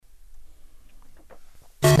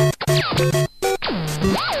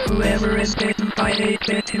Whoever is bitten by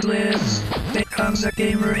 8-bit and lives becomes a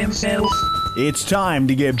gamer himself. It's time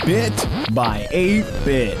to get bit by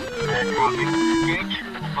 8-bit.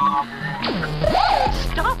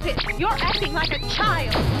 Stop it! You're acting like a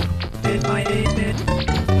child! Bit by 8-bit.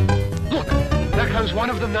 Look, there comes one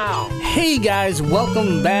of them now. Hey guys,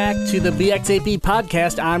 welcome back to the BX8B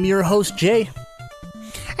podcast. I'm your host, Jay.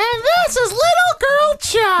 And this is Little Girl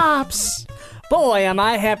Chops. Boy, am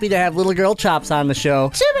I happy to have Little Girl Chops on the show.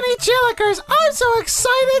 Jiminy Chillikers, I'm so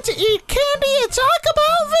excited to eat candy and talk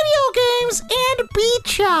about video games and beat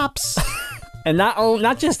chops. And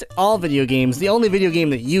not just all video games, the only video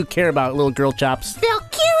game that you care about, Little Girl Chops.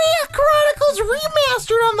 Valkyria Chronicles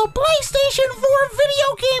Remastered on the PlayStation 4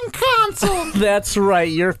 video game console. That's right,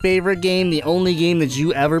 your favorite game, the only game that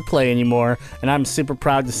you ever play anymore. And I'm super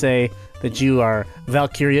proud to say that you are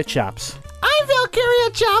Valkyria Chops. I'm Valkyria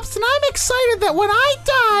Chops, and I'm excited that when I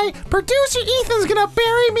die, producer Ethan's gonna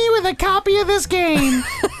bury me with a copy of this game.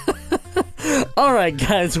 All right,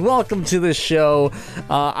 guys, welcome to the show.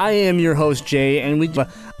 I am your host, Jay, and we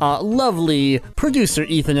have lovely producer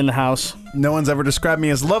Ethan in the house. No one's ever described me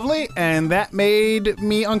as lovely, and that made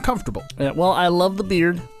me uncomfortable. Well, I love the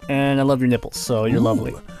beard, and I love your nipples, so you're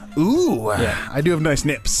lovely. Ooh, Yeah. I do have nice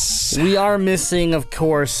nips. We are missing, of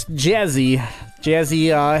course, Jazzy. Jazzy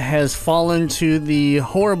has fallen to the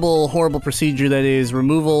horrible, horrible procedure that is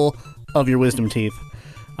removal of your wisdom teeth.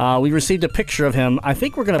 We received a picture of him. I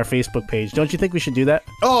think we're going to our Facebook page. Don't you think we should do that?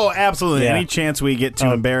 Oh, absolutely. Yeah. Any chance we get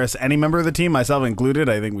to embarrass any member of the team, myself included,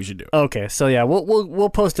 I think we should do it. Okay, so yeah, we'll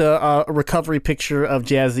post a recovery picture of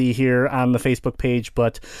Jazzy here on the Facebook page.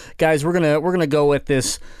 But guys, we're gonna go with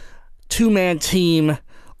this 2-man team,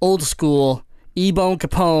 old school, E-Bone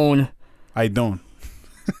Capone, I don't.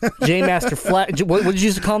 J Master Flex. What did you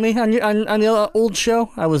used to call me on the old show?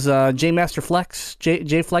 I was J Master Flex,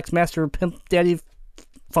 J Flex Master Pimp Daddy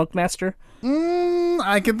Funk Master.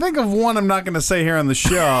 I can think of one I'm not going to say here on the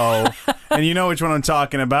show, and you know which one I'm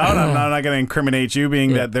talking about. I'm not going to incriminate you,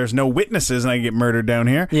 being that there's no witnesses and I get murdered down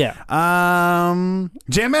here. Yeah.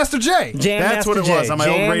 Jam Master J. Jam That's Master what it J. was on my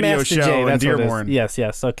Jam old radio Master show J, in that's what it is. Dearborn.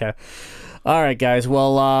 Yes, okay. All right, guys.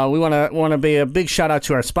 Well, we want to be a big shout out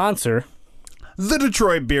to our sponsor, The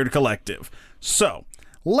Detroit Beard Collective. So,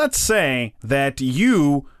 let's say that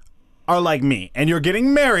you are like me, and you're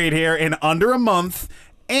getting married here in under a month,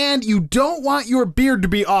 and you don't want your beard to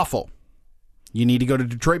be awful. You need to go to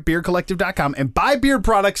DetroitBeardCollective.com and buy beard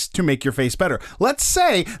products to make your face better. Let's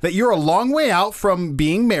say that you're a long way out from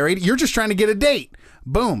being married. You're just trying to get a date.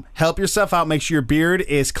 Boom. Help yourself out. Make sure your beard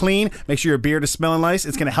is clean. Make sure your beard is smelling nice.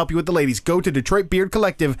 It's going to help you with the ladies. Go to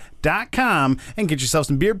DetroitBeardCollective.com and get yourself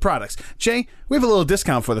some beard products. Jay, we have a little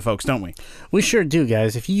discount for the folks, don't we? We sure do,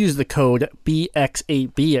 guys. If you use the code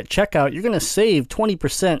BX8B at checkout, you're going to save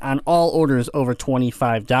 20% on all orders over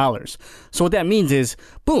 $25. So what that means is,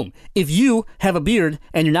 boom, if you have a beard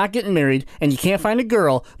and you're not getting married and you can't find a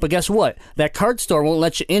girl, but guess what? That card store won't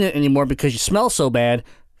let you in it anymore because you smell so bad.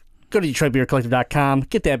 Go to DetroitBeardCollective.com,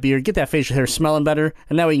 get that beard, get that facial hair smelling better,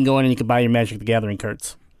 and now you can go in and you can buy your Magic the Gathering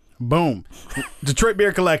cards. Boom. Detroit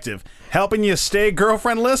Beard Collective, helping you stay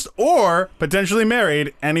girlfriend-less or potentially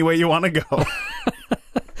married any way you want to go.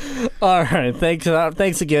 All right,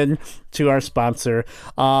 thanks again to our sponsor.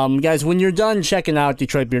 Guys, when you're done checking out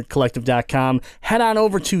DetroitBeardCollective.com, head on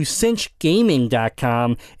over to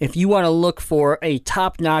CinchGaming.com if you want to look for a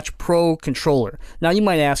top-notch pro controller. Now, you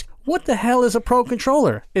might ask, what the hell is a pro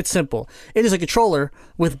controller? It's simple. It is a controller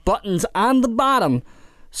with buttons on the bottom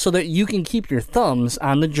so that you can keep your thumbs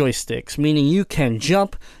on the joysticks, meaning you can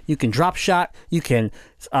jump, you can drop shot, you can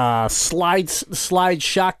slide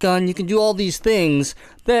shotgun, you can do all these things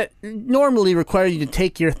that normally require you to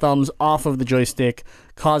take your thumbs off of the joystick,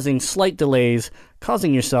 causing slight delays,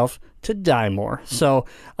 causing yourself to die more. So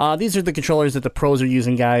these are the controllers that the pros are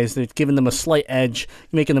using, guys. They're giving them a slight edge,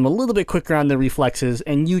 making them a little bit quicker on their reflexes,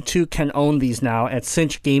 and you too can own these now at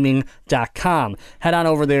cinchgaming.com. Head on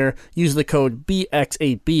over there, use the code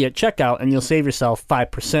BX8B at checkout, and you'll save yourself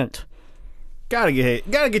 5%. Gotta get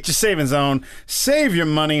your savings on. Save your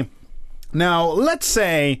money. Now, let's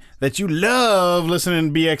say that you love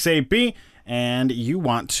listening to BX8B and you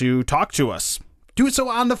want to talk to us. Do it so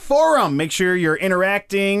on the forum. Make sure you're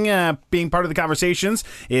interacting, being part of the conversations.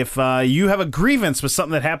 If you have a grievance with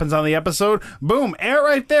something that happens on the episode, boom, air it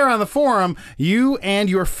right there on the forum. You and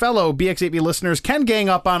your fellow BX8B listeners can gang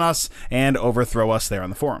up on us and overthrow us there on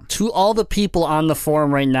the forum. To all the people on the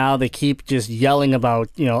forum right now, they keep just yelling about,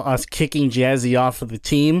 us kicking Jazzy off of the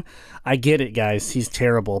team. I get it, guys. He's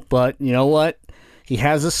terrible. But you know what? He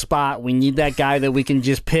has a spot. We need that guy that we can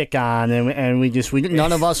just pick on, and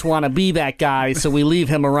none of us want to be that guy, so we leave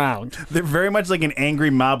him around. They're very much like an angry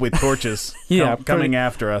mob with torches coming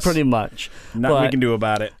after us. Pretty much. Nothing we can do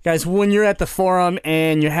about it. Guys, when you're at the forum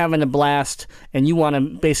and you're having a blast and you want to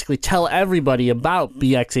basically tell everybody about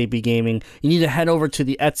BXAB Gaming, you need to head over to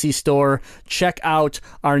the Etsy store, check out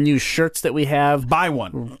our new shirts that we have. Buy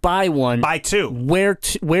one. Buy one. Buy two. Wear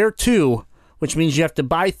two, which means you have to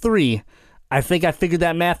buy 3. I think I figured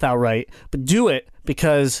that math out right. But do it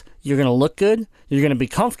because you're going to look good, you're going to be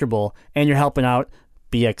comfortable, and you're helping out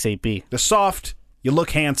BXAB. They're soft, you look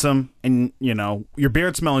handsome, and, your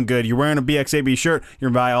beard's smelling good. You're wearing a BXAB shirt, you're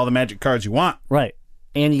going to buy all the Magic cards you want. Right.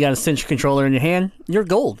 And you got a Cinch controller in your hand, you're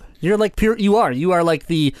gold. You're like pure. You are like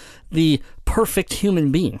the perfect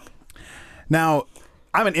human being. Now,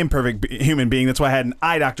 I'm an imperfect human being. That's why I had an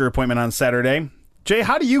eye doctor appointment on Saturday. Jay,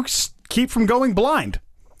 how do you keep from going blind?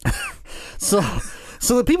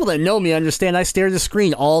 So the people that know me understand I stare at the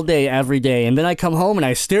screen all day, every day, and then I come home and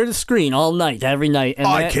I stare at the screen all night, every night. And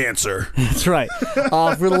eye cancer. That's right.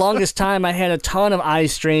 For the longest time, I had a ton of eye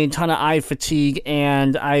strain, ton of eye fatigue,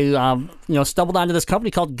 and I stumbled onto this company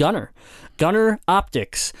called Gunner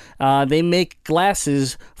Optics. They make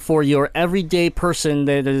glasses for your everyday person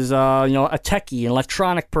that is, a techie, an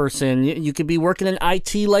electronic person. You could be working in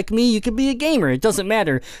IT like me. You could be a gamer. It doesn't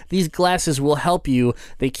matter. These glasses will help you.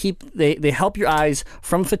 They help your eyes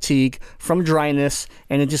from fatigue, from dryness,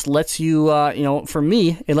 and it just lets you, for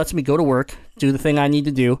me, it lets me go to work, do the thing I need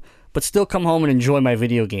to do, but still come home and enjoy my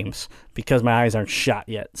video games because my eyes aren't shot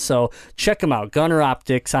yet. So check them out. Gunner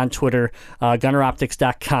Optics on Twitter,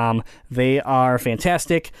 gunneroptics.com. They are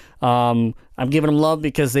fantastic. I'm giving them love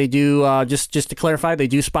because they do, just to clarify, they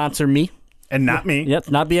do sponsor me. And not me. Yep,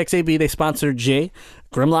 not BXAB. They sponsor Jay,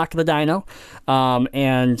 Grimlock the Dino.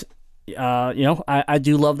 I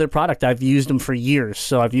do love their product. I've used them for years.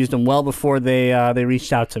 So I've used them well before they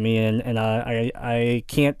reached out to me. And I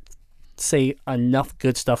can't say enough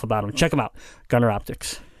good stuff about them. Check them out. Gunner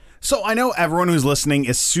Optics. So I know everyone who's listening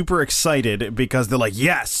is super excited because they're like,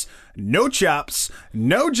 yes, no chops,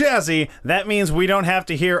 no jazzy. That means we don't have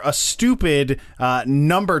to hear a stupid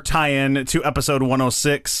number tie-in to episode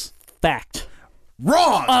 106. Fact.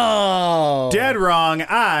 Wrong. Oh, dead wrong.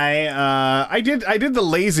 I did the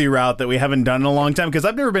lazy route that we haven't done in a long time because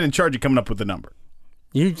I've never been in charge of coming up with the number.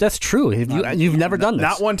 That's true. You've never done this.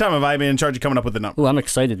 Not one time have I been in charge of coming up with the number. Oh, I'm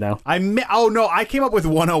excited now. I came up with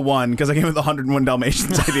 101 because I came up with the 101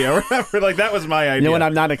 Dalmatians idea. Remember, that was my idea. You know what?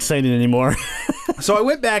 I'm not excited anymore. So I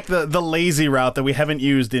went back the lazy route that we haven't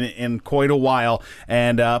used in quite a while,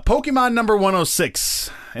 and Pokemon number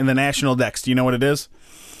 106 in the National Dex. Do you know what it is?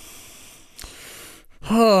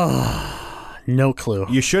 No clue.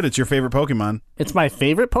 You should. It's your favorite Pokemon. It's my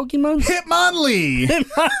favorite Pokemon? Hitmonlee!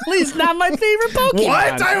 Hitmonlee's not my favorite Pokemon.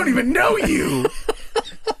 What? I don't even know you!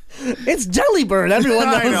 It's Delibird. Everyone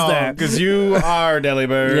knows that. Because you are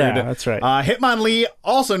Delibird. Yeah, that's right. Hitmonlee,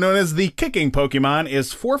 also known as the kicking Pokemon,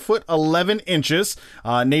 is 4 foot 11 inches,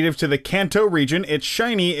 native to the Kanto region. Its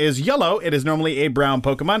shiny is yellow. It is normally a brown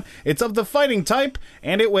Pokemon. It's of the fighting type,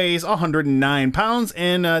 and it weighs 109 pounds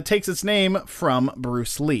and takes its name from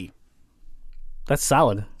Bruce Lee. That's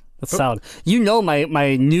solid. Solid. You know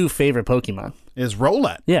my new favorite Pokemon is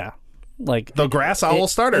Rowlet. Yeah. Like the Grass Owl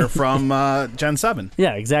starter from Gen 7.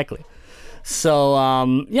 Yeah, exactly. So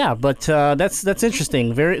but that's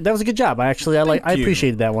interesting. That was a good job. I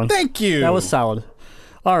appreciated that one. Thank you. That was solid.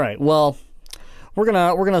 All right. Well, we're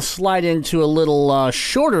gonna slide into a little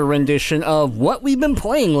shorter rendition of what we've been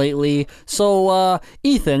playing lately. So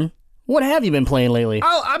Ethan, what have you been playing lately?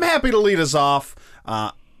 I'm happy to lead us off.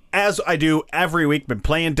 As I do every week, been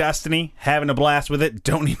playing Destiny, having a blast with it.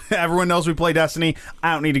 Everyone knows we play Destiny.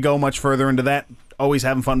 I don't need to go much further into that. Always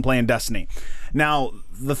having fun playing Destiny. Now,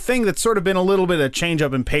 the thing that's sort of been a little bit of change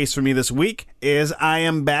up in pace for me this week is I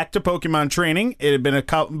am back to Pokemon training. It had been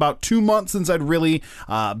about 2 months since I'd really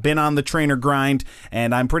been on the trainer grind,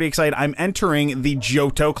 and I'm pretty excited. I'm entering the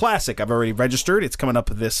Johto Classic. I've already registered. It's coming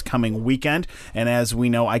up this coming weekend, and as we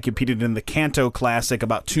know, I competed in the Kanto Classic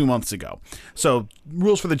about 2 months ago. So,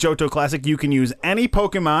 rules for the Johto Classic, you can use any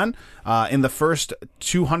Pokemon in the first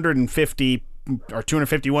 250 or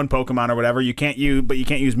 251 Pokemon or whatever. You can't use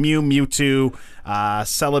Mew, Mewtwo,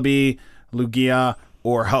 Celebi, Lugia,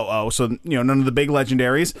 or Ho-Oh. So, none of the big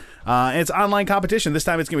legendaries. And it's online competition. This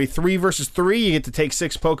time it's going to be 3 versus 3. You get to take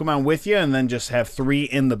 6 Pokemon with you and then just have 3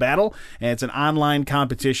 in the battle. And it's an online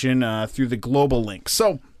competition through the global link.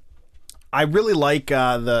 So, I really like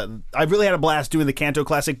I really had a blast doing the Kanto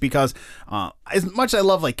Classic because as much as I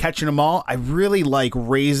love like catching them all, I really like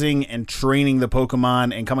raising and training the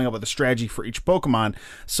Pokemon and coming up with a strategy for each Pokemon.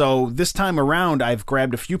 So this time around, I've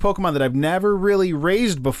grabbed a few Pokemon that I've never really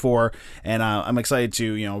raised before, and I'm excited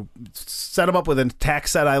to set them up with an attack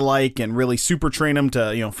set I like and really super train them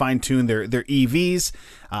to fine tune their EVs.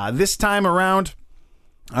 This time around,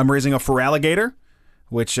 I'm raising a Feraligatr,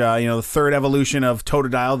 which, the third evolution of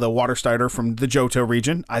Totodile, the water starter from the Johto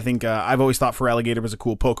region. I think I've always thought Feraligatr was a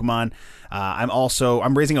cool Pokemon.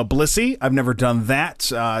 I'm raising a Blissey. I've never done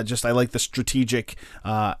that. I like the strategic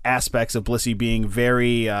aspects of Blissey being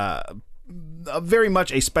very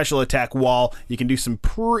much a special attack wall. You can do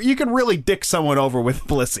you can really dick someone over with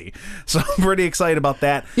Blissey. So I'm pretty excited about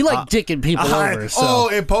that. You like dicking people over. So.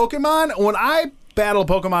 In Pokemon, when I battle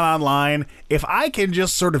Pokemon online, if I can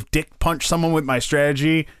just sort of dick punch someone with my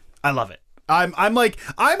strategy, I love it. I'm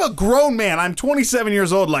a grown man. I'm 27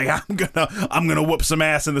 years old. Like I'm gonna whoop some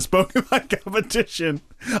ass in this Pokemon competition.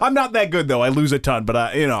 I'm not that good though. I lose a ton, but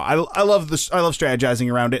I love this. I love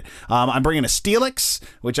strategizing around it. I'm bringing a Steelix,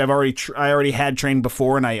 which I already had trained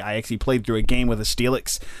before, and I actually played through a game with a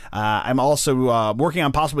Steelix. I'm also working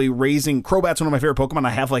on possibly raising Crobat's, one of my favorite Pokemon.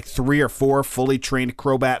 I have like 3 or 4 fully trained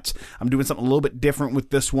Crobats. I'm doing something a little bit different with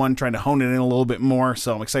this one, trying to hone it in a little bit more.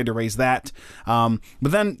 So I'm excited to raise that. But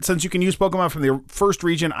then, since you can use Pokemon from the first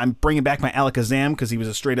region, I'm bringing back my Alakazam because he was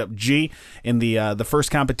a straight up G in the first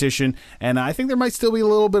competition, and I think there might still be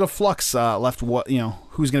a little bit of flux left.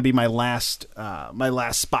 Who's going to be my last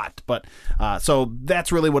spot? But so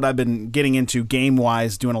that's really what I've been getting into game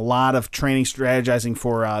wise, doing a lot of training, strategizing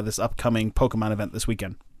for this upcoming Pokemon event this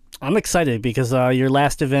weekend. I'm excited because your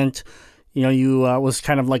last event, you was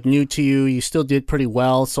kind of like new to you. You still did pretty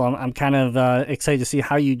well, so I'm kind of excited to see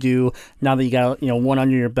how you do now that you got one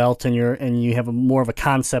under your belt and you have more of a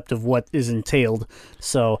concept of what is entailed.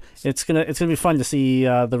 So it's gonna be fun to see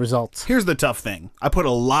the results. Here's the tough thing: I put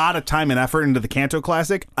a lot of time and effort into the Kanto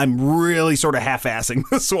Classic. I'm really sort of half-assing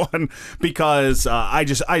this one because I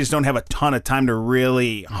just don't have a ton of time to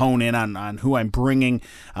really hone in on who I'm bringing,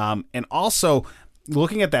 and also.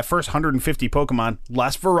 Looking at that first 150 Pokemon,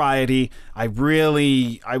 less variety, I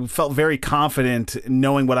felt very confident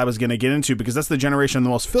knowing what I was going to get into because that's the generation I'm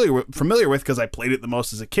the most familiar with because I played it the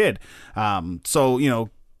most as a kid.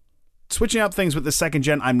 Switching out things with the second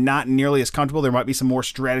gen, I'm not nearly as comfortable. There might be some more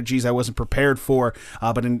strategies I wasn't prepared for,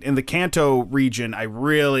 but in the Kanto region,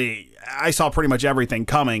 I saw pretty much everything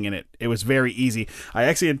coming, and it was very easy. I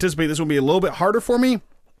actually anticipate this will be a little bit harder for me.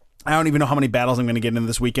 I don't even know how many battles I'm going to get in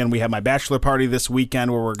this weekend. We have my bachelor party this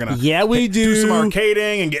weekend where we're going to do some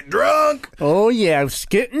arcading and get drunk. Oh, yeah,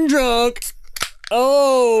 getting drunk.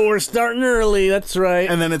 Oh, we're starting early. That's right.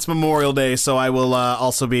 And then it's Memorial Day, so I will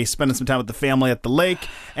also be spending some time with the family at the lake.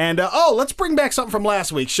 And, let's bring back something from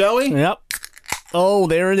last week, shall we? Yep. Oh,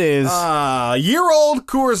 there it is. Year-old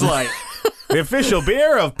Coors Light. The official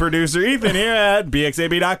beer of producer Ethan here at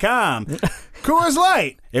BXAB.com. Coors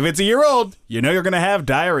Light. If it's a year old, you're going to have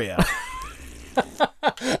diarrhea.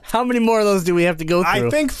 How many more of those do we have to go through?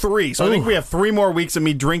 I think 3. So I think we have 3 more weeks of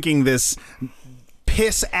me drinking this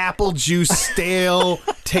piss apple juice stale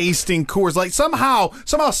tasting Coors Light. Somehow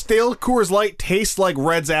stale Coors Light tastes like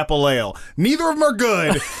Red's Apple Ale. Neither of them are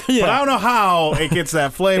good, but I don't know how it gets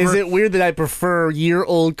that flavor. Is it weird that I prefer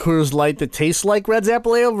year-old Coors Light that tastes like Red's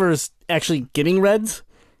Apple Ale versus actually getting Red's?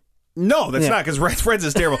 No, that's not, because Red's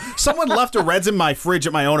is terrible. Someone left a Red's in my fridge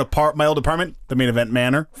at my old apartment, the Main Event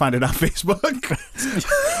Manor. Find it on Facebook.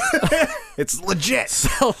 It's legit.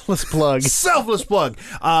 Selfless plug.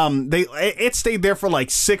 It stayed there for like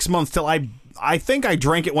 6 months till I think I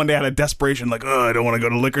drank it one day out of desperation, like, I don't want to go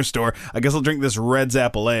to the liquor store. I guess I'll drink this Red's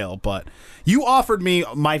Apple Ale. But you offered me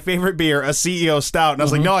my favorite beer, a CEO Stout, and I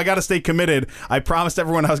was like, no, I got to stay committed. I promised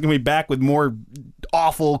everyone I was going to be back with more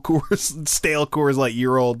awful stale Coors Light,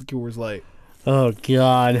 year-old Coors Light. Oh,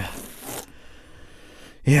 God.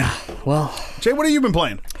 Yeah, well. Jay, what have you been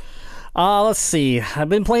playing? Let's see. I've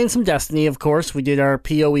been playing some Destiny, of course. We did our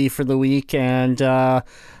PoE for the week, and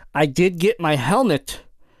I did get my helmet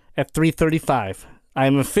at 335.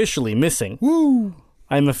 I'm officially missing. Woo!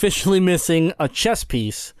 I'm officially missing a chess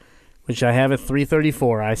piece, which I have at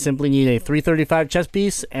 334. I simply need a 335 chess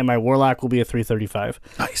piece, and my Warlock will be a 335.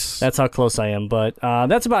 Nice. That's how close I am. But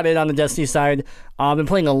that's about it on the Destiny side. I've been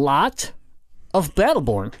playing a lot of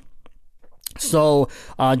Battleborn. So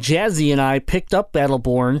Jazzy and I picked up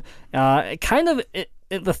Battleborn.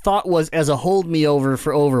 The thought was as a hold me over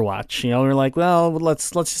for Overwatch. We were like, well,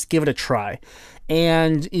 let's just give it a try.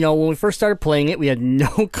 And, when we first started playing it, we had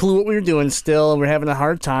no clue what we were doing still. We were having a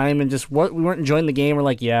hard time and we weren't enjoying the game. We're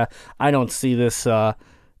like, yeah, I don't see this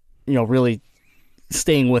really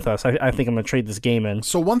staying with us. I think I'm going to trade this game in.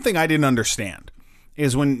 So one thing I didn't understand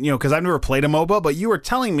is when, because I've never played a MOBA, but you were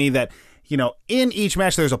telling me that, in each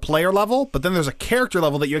match there's a player level, but then there's a character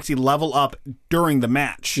level that you actually level up during the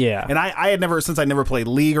match. Yeah. And I had never, since I never played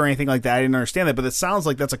League or anything like that, I didn't understand that, but it sounds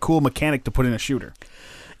like that's a cool mechanic to put in a shooter.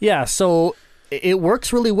 Yeah, so it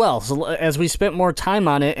works really well. So as we spent more time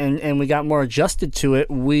on it and we got more adjusted to it,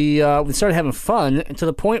 we started having fun to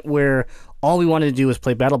the point where all we wanted to do was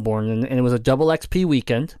play Battleborn, and it was a double XP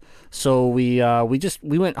weekend. So we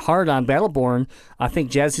went hard on Battleborn. I think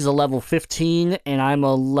Jazzy's a level 15 and I'm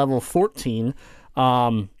a level 14.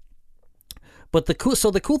 But the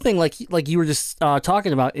cool thing, like you were just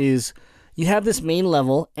talking about, is you have this main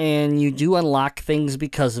level and you do unlock things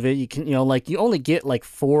because of it. You can, you only get like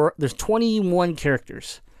 4. There's 21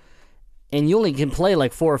 characters. And you only can play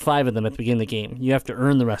like 4 or 5 of them at the beginning of the game. You have to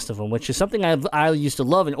earn the rest of them, which is something I used to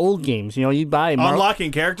love in old games. You buy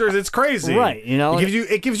unlocking characters, it's crazy, right?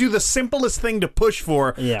 It gives you the simplest thing to push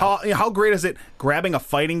for. Yeah. How great is it grabbing a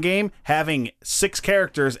fighting game, having 6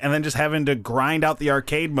 characters, and then just having to grind out the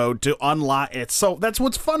arcade mode to unlock it? So that's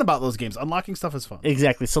what's fun about those games. Unlocking stuff is fun.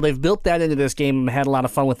 Exactly. So they've built that into this game. Had a lot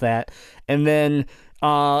of fun with that. And then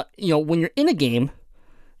when you're in a game.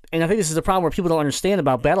 And I think this is the problem where people don't understand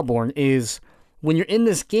about Battleborn is when you're in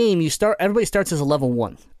this game, everybody starts as a level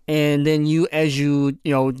 1. And then as you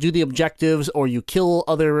do the objectives, or you kill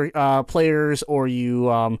other players, or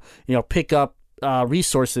you pick up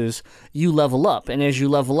resources, you level up. And as you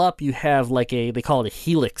level up, you have they call it a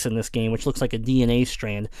helix in this game, which looks like a DNA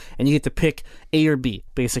strand, and you get to pick A or B.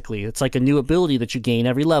 Basically, it's like a new ability that you gain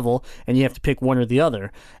every level, and you have to pick one or the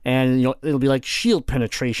other. And it'll be like shield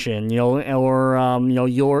penetration, or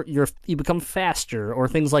you become faster, or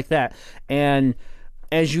things like that. And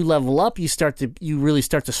as you level up, you really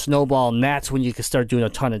start to snowball, and that's when you can start doing a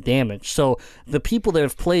ton of damage. So the people that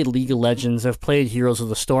have played League of Legends, have played Heroes of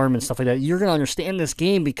the Storm and stuff like that, you're going to understand this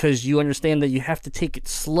game because you understand that you have to take it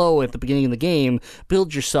slow at the beginning of the game,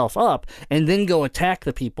 build yourself up, and then go attack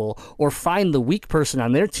the people, or find the weak person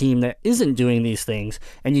on their team that isn't doing these things,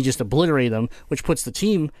 and you just obliterate them, which puts the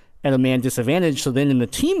team at a man disadvantage. So then in the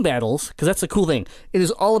team battles, because that's the cool thing, it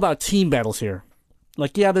is all about team battles here.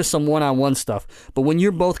 There's some one-on-one stuff, but when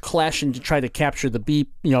you're both clashing to try to capture the B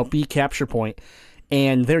capture point,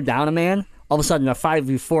 and they're down a man, all of a sudden a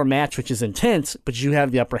 5v4 match, which is intense, but you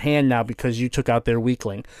have the upper hand now because you took out their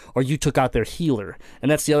weakling, or you took out their healer. And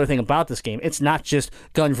that's the other thing about this game. It's not just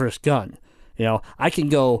gun versus gun. I can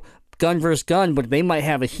go gun versus gun, but they might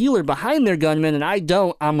have a healer behind their gunman, and I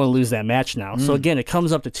don't, I'm going to lose that match now. So again, it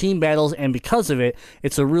comes up to team battles, and because of it,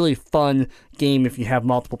 it's a really fun game if you have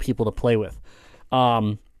multiple people to play with.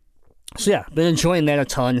 So yeah, been enjoying that a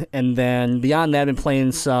ton, and then beyond that, I've been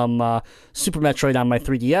playing some Super Metroid on my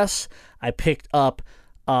 3DS. I picked up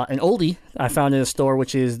an oldie I found in a store,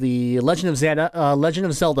 which is the Legend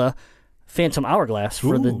of Zelda Phantom Hourglass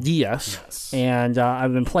for the DS, yes. And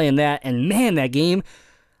I've been playing that, and man, that game,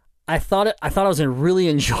 I thought I was going to really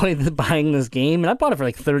enjoy buying this game, and I bought it for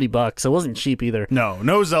like $30, so it wasn't cheap either.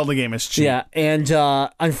 No Zelda game is cheap. Yeah, and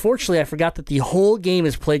unfortunately, I forgot that the whole game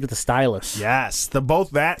is played with a stylus. Yes,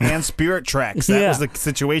 both that and Spirit Tracks. That was the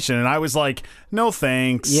situation, and I was like, no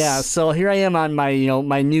thanks. Yeah, so here I am on my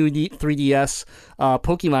my new 3DS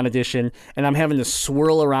Pokemon edition, and I'm having to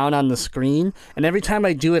swirl around on the screen, and every time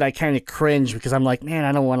I do it, I kind of cringe because I'm like, man,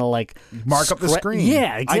 I don't want to mark up the screen.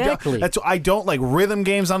 Yeah, exactly. I don't like rhythm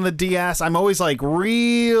games on the DS. I'm always like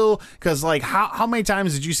because how many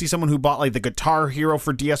times did you see someone who bought like the Guitar Hero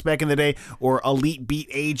for DS back in the day, or Elite Beat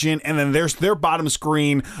Agent, and then their bottom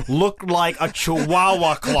screen looked like a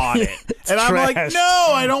Chihuahua clawed it, and I'm like, no,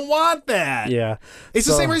 I don't want that. Yeah, it's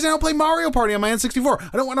the same reason I don't play Mario Party on my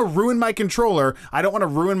N64. I don't want to ruin my controller. I don't want to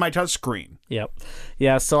ruin my touch screen. Yep.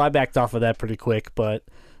 Yeah, so I backed off of that pretty quick, but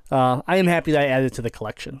I am happy that I added it to the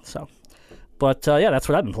collection. So, but yeah, that's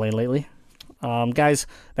what I've been playing lately. Guys,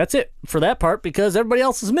 that's it for that part because everybody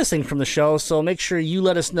else is missing from the show. So make sure you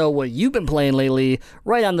let us know what you've been playing lately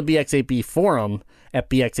right on the BX8B forum at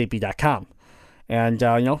bx8b.com. And,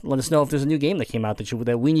 let us know if there's a new game that came out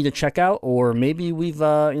that we need to check out, or maybe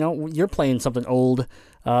you're playing something old,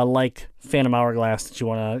 like Phantom Hourglass that you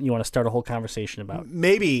want to start a whole conversation about.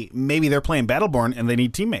 Maybe they're playing Battleborn and they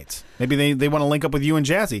need teammates. Maybe they want to link up with you and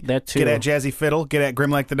Jazzy. That too. Get at Jazzy Fiddle. Get at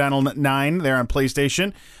Grimlike the Dino 9 there on PlayStation.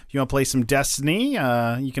 If you want to play some Destiny,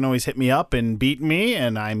 you can always hit me up and beat me,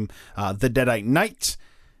 and I'm the Deadite Knight.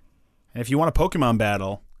 And if you want a Pokemon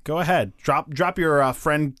battle, go ahead. Drop your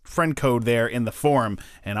friend code there in the forum,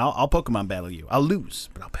 and I'll Pokemon battle you. I'll lose,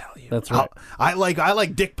 but I'll battle you. That's right. I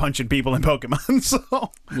like dick punching people in Pokemon,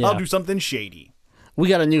 so yeah. I'll do something shady. We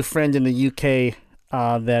got a new friend in the UK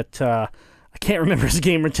that I can't remember his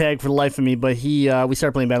gamer tag for the life of me, but we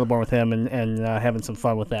started playing Battleborn with him and having some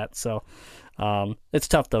fun with that. So it's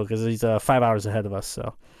tough though because he's 5 hours ahead of us.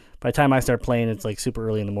 So by the time I start playing, it's like super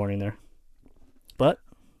early in the morning there. But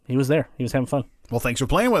he was there. He was having fun. Well, thanks for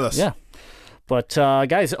playing with us. Yeah. But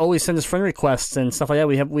guys, always send us friend requests and stuff like that.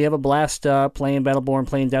 We have a blast playing Battleborn,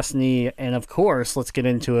 playing Destiny, and of course, let's get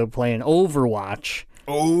into it playing Overwatch.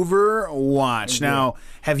 Overwatch. Now,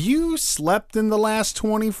 have you slept in the last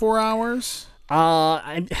 24 hours?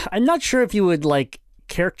 I'm not sure if you would like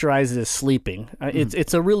characterize it as sleeping.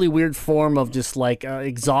 It's a really weird form of just like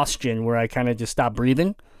exhaustion where I kind of just stop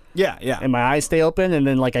breathing. Yeah. And my eyes stay open, and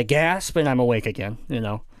then like I gasp and I'm awake again.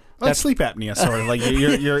 That's sleep apnea, sort of. Like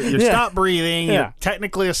you're stop breathing. Yeah. You're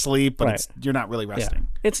technically asleep, but Right. you're not really resting.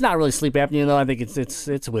 Yeah. It's not really sleep apnea though. I think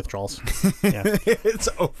it's withdrawals. Yeah. It's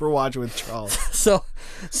Overwatch withdrawals. So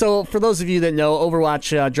for those of you that know,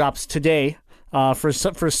 Overwatch drops today. For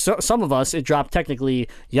some of us, it dropped technically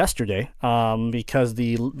yesterday because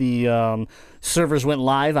the servers went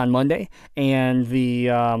live on Monday, and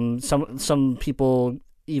the some people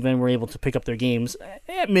even were able to pick up their games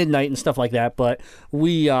at midnight and stuff like that. But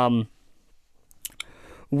we are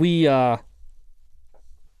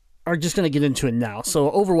just going to get into it now. So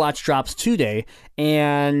Overwatch drops today,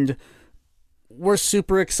 and we're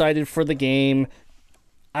super excited for the game.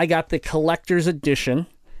 I got the collector's edition.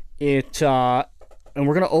 And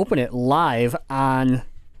we're going to open it live on...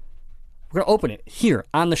 We're going to open it here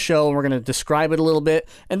on the show, and we're going to describe it a little bit,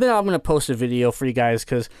 and then I'm going to post a video for you guys,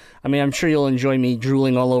 because, I mean, I'm sure you'll enjoy me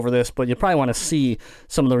drooling all over this, but you probably want to see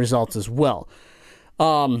some of the results as well.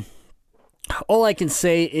 All I can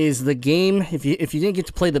say is the game, if you didn't get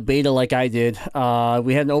to play the beta like I did,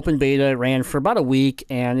 we had an open beta. It ran for about a week,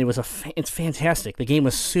 and it's fantastic. The game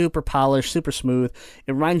was super polished, super smooth.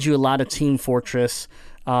 It reminds you a lot of Team Fortress.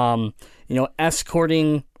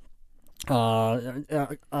 Escorting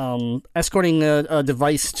a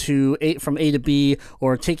device from A to B,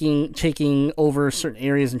 or taking over certain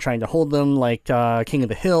areas and trying to hold them, like King of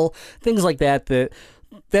the Hill, things like that.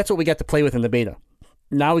 That's what we got to play with in the beta.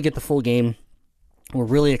 Now we get the full game. We're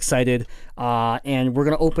really excited, and we're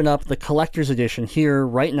going to open up the collector's edition here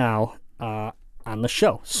right now on the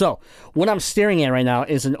show. So what I'm staring at right now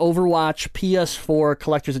is an Overwatch PS4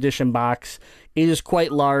 collector's edition box. It is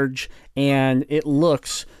quite large, and it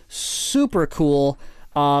looks super cool.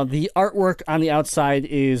 The artwork on the outside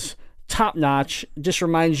is top-notch. Just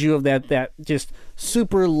reminds you of that just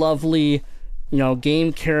super lovely,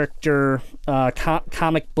 game character,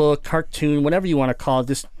 comic book, cartoon, whatever you want to call it.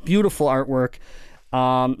 Just beautiful artwork.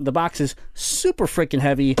 The box is super freaking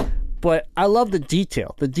heavy, but I love the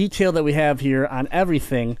detail. The detail that we have here on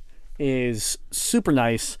everything is super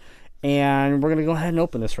nice. And we're going to go ahead and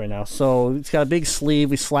open this right now. So it's got a big sleeve.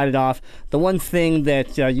 We slide it off. The one thing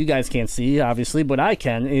that you guys can't see, obviously, but I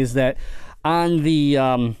can, is that on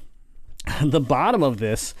the bottom of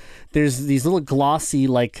this, there's these little glossy,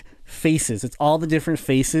 like, faces. It's all the different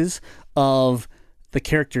faces of the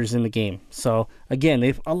characters in the game. So, again,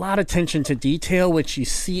 they've a lot of attention to detail, which you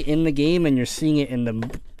see in the game, and you're seeing it in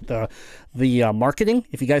the marketing.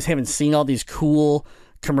 If you guys haven't seen all these cool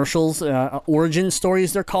commercials, origin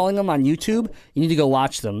stories they're calling them on YouTube, you need to go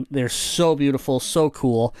watch them. They're so beautiful, so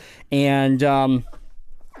cool. And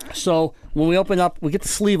so when we open up, we get the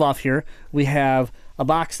sleeve off here. We have a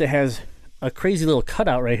box that has a crazy little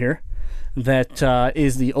cutout right here that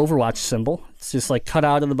is the Overwatch symbol. It's just like cut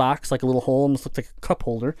out of the box, like a little hole, almost looks like a cup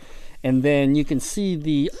holder. And then you can see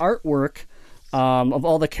the artwork of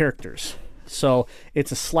all the characters. So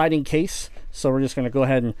it's a sliding case. So we're just going to go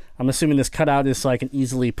ahead and, I'm assuming this cutout is so I can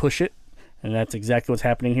easily push it. And that's exactly what's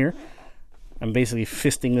happening here. I'm basically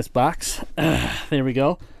fisting this box. There we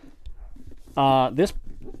go. All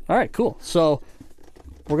right, cool. So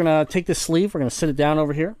we're going to take this sleeve. We're going to sit it down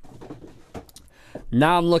over here.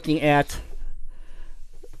 Now I'm looking at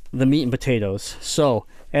the meat and potatoes. So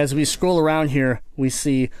as we scroll around here, we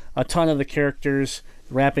see a ton of the characters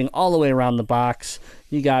wrapping all the way around the box.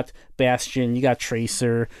 You got Bastion, you got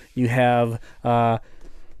Tracer, you have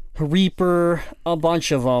Reaper, a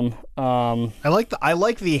bunch of them. I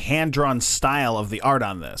like the hand-drawn style of the art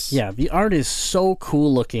on this. Yeah, the art is so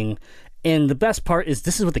cool looking, and the best part is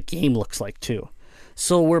this is what the game looks like too.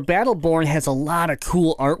 So where Battleborn has a lot of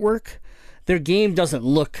cool artwork, their game doesn't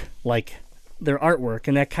look like their artwork,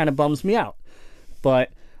 and that kind of bums me out.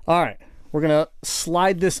 But all right, we're gonna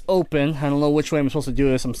slide this open. I don't know which way I'm supposed to do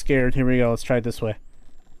this. I'm scared. Here we go. Let's try it this way.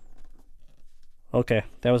 Okay,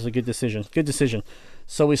 that was a good decision. Good decision.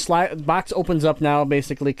 So we slide. The box opens up now,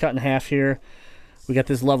 basically cut in half here. We got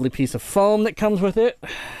this lovely piece of foam that comes with it,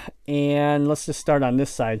 and let's just start on this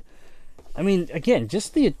side. I mean, again,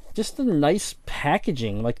 just the nice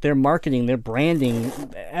packaging, like their marketing, their branding,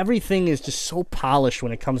 everything is just so polished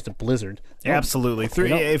when it comes to Blizzard. Absolutely.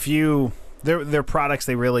 Their products,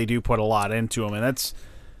 they really do put a lot into them, and it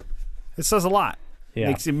says a lot. Yeah.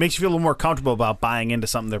 It makes you feel a little more comfortable about buying into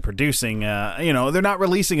something they're producing. They're not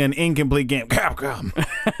releasing an incomplete game. Capcom.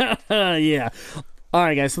 Yeah. All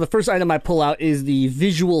right, guys. So the first item I pull out is the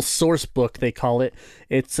visual source book, they call it.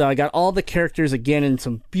 It's got all the characters, again, and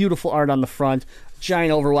some beautiful art on the front,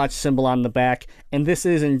 giant Overwatch symbol on the back, and this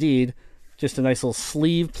is indeed just a nice little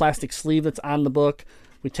sleeve, plastic sleeve that's on the book.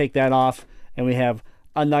 We take that off, and we have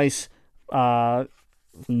a nice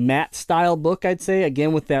matte style book, I'd say,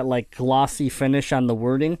 again with that like glossy finish on the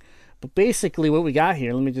wording. But basically what we got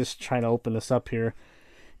here, let me just try to open this up here.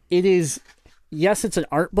 It is, yes, it's an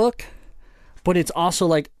art book, but it's also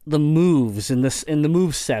like the moves and the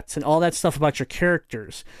move sets and all that stuff about your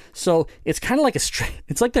characters. So it's kind of like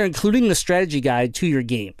it's like they're including the strategy guide to your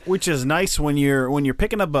game, which is nice when you're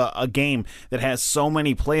picking up a game that has so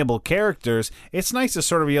many playable characters. It's nice to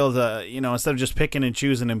sort of be able to, instead of just picking and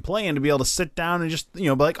choosing and playing, to be able to sit down and just, be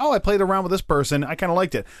like, oh, I played around with this person, I kind of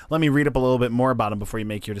liked it. Let me read up a little bit more about them before you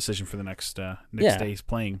make your decision for the next day's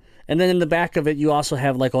playing. And then in the back of it, you also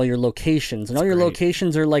have like all your locations, and all your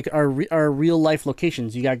locations are like are real life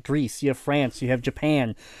locations. You got Greece, you have France, you have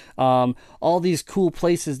Japan, all these cool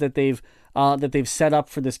places that they've set up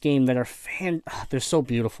for this game that are they're so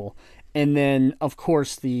beautiful. And then of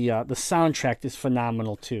course the soundtrack is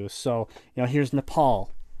phenomenal too. So here's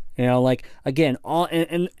Nepal, like again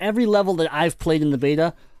and every level that I've played in the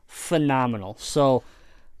beta, phenomenal. So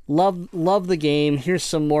love the game. Here's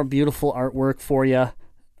some more beautiful artwork for you.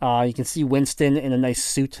 You can see Winston in a nice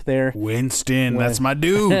suit there. Winston, that's my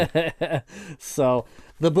dude. So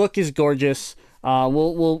the book is gorgeous.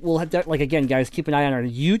 We'll have that, like, again, guys, keep an eye on our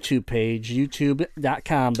YouTube page,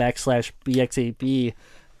 youtube.com/BX8B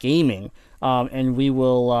gaming. And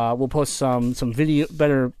we'll post some video,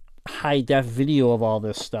 better high def video of all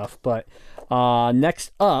this stuff. But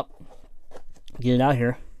next up, get it out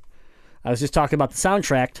here. I was just talking about the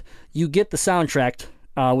soundtrack. You get the soundtrack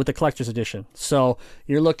with the collector's edition. So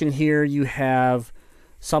you're looking here, you have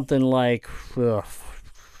something like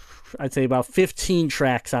I'd say about 15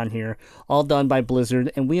 tracks on here, all done by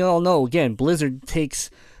Blizzard. And we all know, again, Blizzard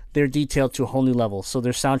takes their detail to a whole new level. So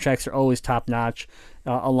their soundtracks are always top notch,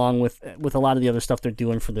 along with a lot of the other stuff they're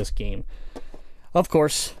doing for this game. Of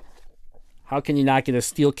course, how can you not get a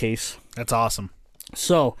steel case? That's awesome.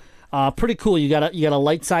 So pretty cool. You got a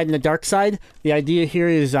light side and a dark side. The idea here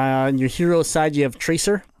is on your hero side you have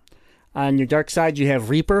Tracer, on your dark side you have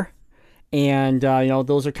Reaper, and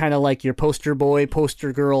those are kind of like your poster boy,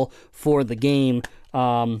 poster girl for the game.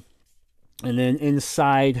 And then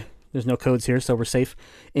inside, there's no codes here, so we're safe.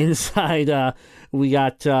 Inside, we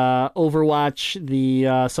got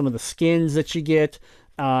Overwatch, some of the skins that you get,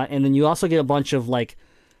 and then you also get a bunch of like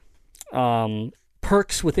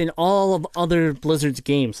perks within all of other Blizzard's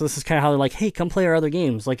games. So this is kind of how they're like, hey, come play our other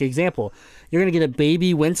games. Like, example, you're going to get a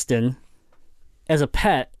baby Winston as a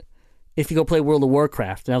pet if you go play World of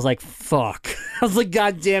Warcraft. And I was like, fuck. I was like,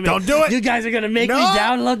 God damn it. Don't do it. You guys are going to make me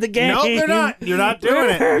download the game. No, they're not. You're not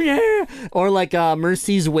doing it. Yeah. Or like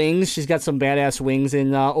Mercy's wings. She's got some badass wings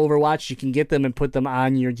in Overwatch. You can get them and put them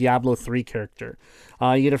on your Diablo 3 character.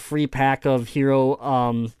 You get a free pack of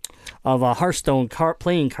Hearthstone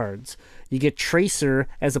playing cards. You get Tracer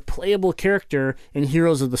as a playable character in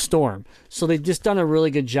Heroes of the Storm. So they've just done a really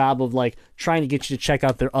good job of like trying to get you to check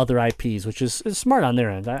out their other IPs, which is smart on their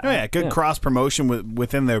end. Good cross promotion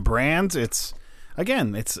within their brands. It's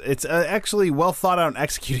actually well thought out and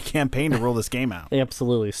executed campaign to roll this game out.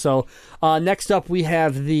 Absolutely. So next up we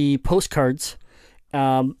have the postcards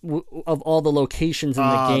of all the locations in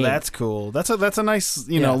the game. That's cool. That's a nice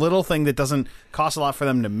little thing that doesn't cost a lot for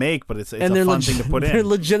them to make, but it's a fun thing to put in. They're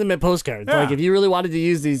legitimate postcards. Yeah. Like if you really wanted to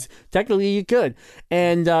use these, technically you could.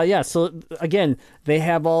 And so again, they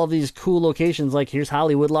have all of these cool locations. Like here's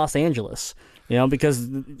Hollywood, Los Angeles. Because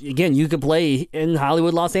again, you could play in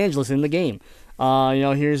Hollywood, Los Angeles in the game.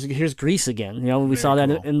 Here's Greece again. We saw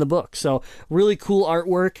that in the book. So really cool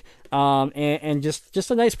artwork, and just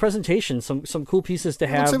a nice presentation. Some cool pieces to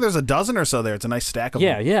have. Looks like there's a dozen or so there. It's a nice stack of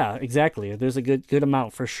them. Yeah, exactly. There's a good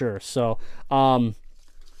amount for sure. So, all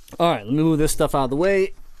right, let me move this stuff out of the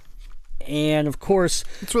way. And of course,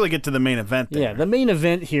 let's really get to the main event there. Yeah, the main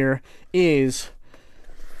event here is.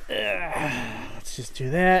 Let's just do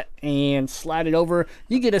that and slide it over.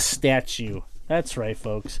 You get a statue. That's right,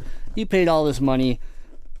 folks. You paid all this money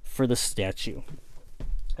for the statue.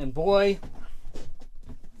 And boy,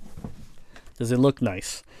 does it look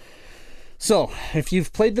nice. So, if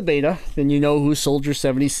you've played the beta, then you know who Soldier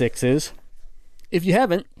 76 is. if you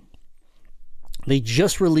haven't, they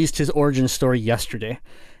just released his origin story yesterday.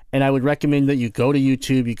 And I would recommend that you go to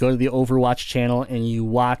YouTube, you go to the Overwatch channel, and you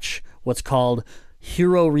watch what's called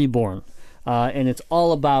Hero Reborn. And it's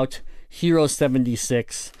all about Hero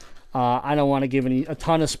 76. I don't want to give a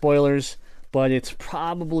ton of spoilers, but it's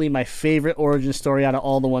probably my favorite origin story out of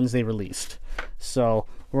all the ones they released. So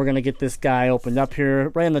we're going to get this guy opened up here.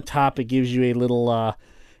 Right on the top, it gives you a little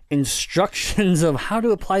instructions of how to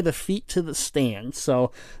apply the feet to the stand.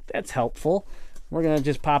 So that's helpful. We're going to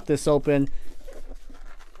just pop this open.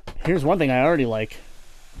 Here's one thing I already like.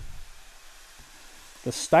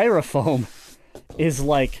 The styrofoam is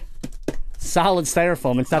like solid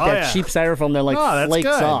styrofoam. It's not that cheap styrofoam that that's flakes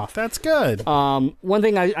good. off. That's good. One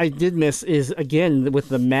thing I did miss is, again, with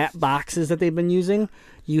the matte boxes that they've been using,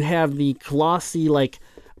 you have the glossy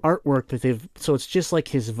artwork that so it's just like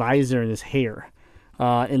his visor and his hair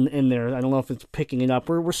in there. I don't know if it's picking it up.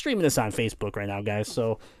 We're streaming this on Facebook right now, guys.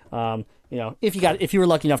 So if you were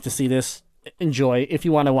lucky enough to see this, enjoy. If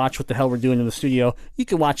you want to watch what the hell we're doing in the studio, you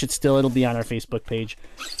can watch it still. It'll be on our Facebook page.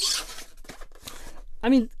 I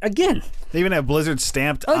mean, again, they even have Blizzard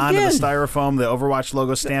stamped onto the styrofoam, the Overwatch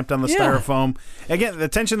logo stamped on the styrofoam. Again, the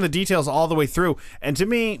attention to the details all the way through. And to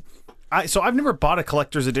me, I've never bought a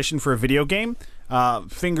collector's edition for a video game.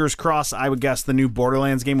 Fingers crossed, I would guess the new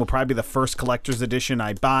Borderlands game will probably be the first collector's edition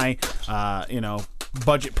I buy,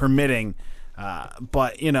 budget permitting.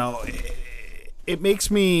 But, it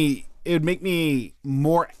would make me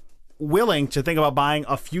more willing to think about buying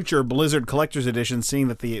a future Blizzard collector's edition, seeing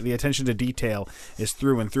that the attention to detail is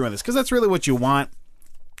through and through in this, because that's really what you want.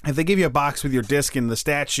 If they give you a box with your disc and the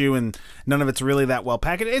statue and none of it's really that well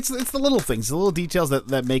packaged, it's the little things, the little details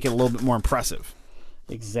that make it a little bit more impressive.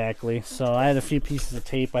 Exactly. So I had a few pieces of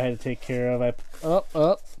tape I had to take care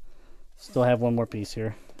of. Still have one more piece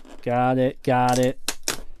here. Got it.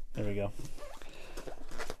 There we go.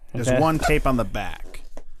 There's one tape on the back.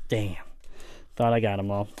 Damn. Thought I got them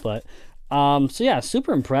all. But,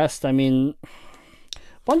 super impressed. I mean,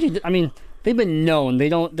 Bungie, they've been known. They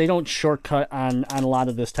don't shortcut on a lot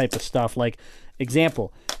of this type of stuff. Like,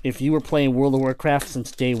 example, if you were playing World of Warcraft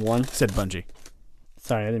since day one. Said Bungie.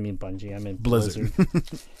 Sorry, I didn't mean Bungie. I meant Blizzard.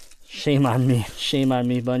 Shame on me,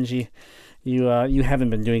 Bungie. You haven't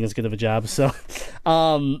been doing as good of a job. So,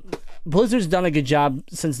 Blizzard's done a good job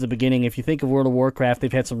since the beginning. If you think of World of Warcraft,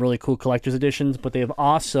 they've had some really cool collector's editions, but they've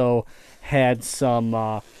also had some,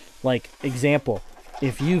 example,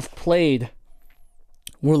 if you've played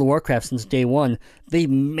World of Warcraft since day one, they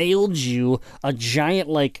mailed you a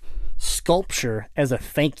giant, sculpture as a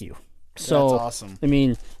thank you. So, that's awesome.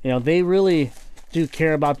 They really do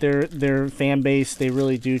care about their fan base. They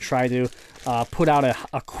really do try to put out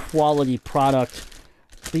a quality product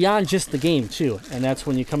beyond just the game, too. And that's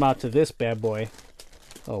when you come out to this bad boy.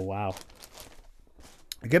 Oh, wow.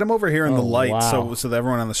 Get him over here in the light wow. so that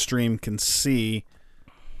everyone on the stream can see.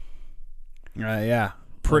 Yeah.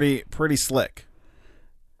 Pretty slick.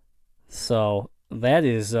 So, that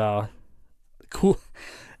is cool.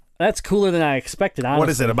 That's cooler than I expected, honestly. What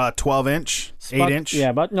is it, about 12-inch? 8-inch?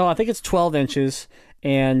 Yeah, I think it's 12 inches.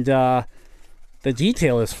 And the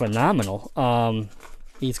detail is phenomenal.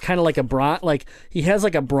 He's kind of like a bronze, he has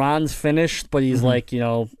a bronze finish, but he's I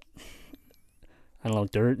don't know,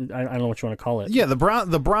 dirt. I don't know what you want to call it. Yeah,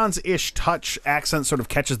 the bronze-ish touch accent sort of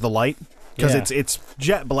catches the light because it's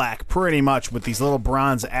jet black pretty much with these little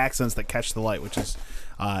bronze accents that catch the light, which is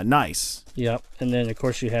nice. Yep, and then of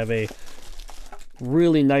course you have a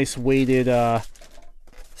really nice weighted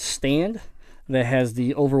stand that has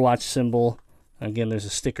the Overwatch symbol. Again, there's a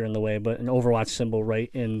sticker in the way, but an Overwatch symbol right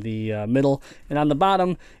in the middle. And on the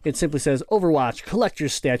bottom, it simply says Overwatch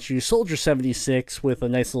Collector's Statue, Soldier 76, with a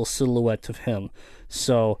nice little silhouette of him.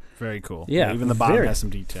 So very cool. Yeah, even the bottom has some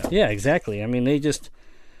detail. Yeah, exactly. They just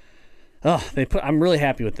I'm really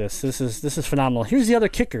happy with this. This is phenomenal. Here's the other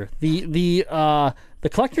kicker. The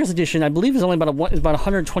collector's edition, I believe, is only about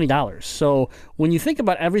 $120. So when you think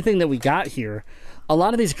about everything that we got here, a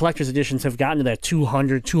lot of these collector's editions have gotten to that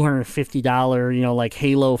 $200, $250,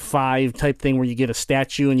 Halo 5 type thing where you get a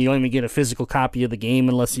statue and you don't even get a physical copy of the game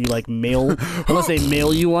unless you unless they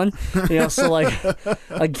mail you one. So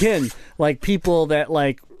again, people that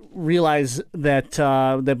realize that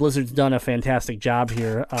that Blizzard's done a fantastic job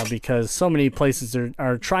here because so many places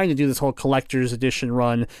are trying to do this whole collector's edition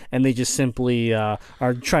run, and they just simply are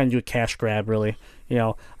trying to do a cash grab, really.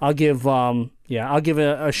 I'll give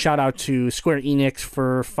a shout out to Square Enix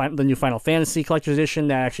for the new Final Fantasy Collector's Edition.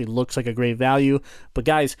 That actually looks like a great value. But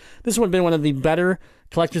guys, this has been one of the better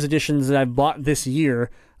Collector's Editions that I've bought this year,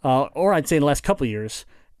 or I'd say in the last couple of years.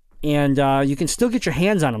 And you can still get your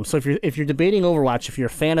hands on them. So if you're debating Overwatch, if you're a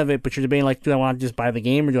fan of it, but you're debating like, do I want to just buy the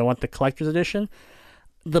game or do I want the collector's edition?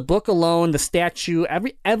 The book alone, the statue,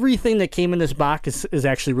 everything that came in this box is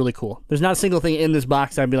actually really cool. There's not a single thing in this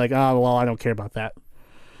box I'd be like, oh well, I don't care about that.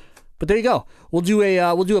 But there you go. We'll do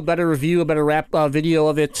a better review, a better wrap video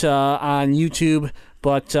of it on YouTube.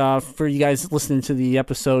 But for you guys listening to the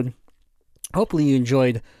episode, hopefully you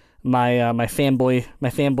enjoyed my fanboy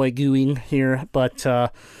gooing here. But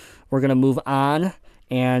we're gonna move on.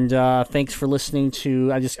 And thanks for listening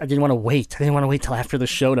to. I didn't want to wait. I didn't want to wait till after the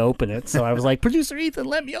show to open it. So I was like, Producer Ethan,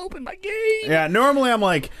 let me open my game. Yeah, normally I'm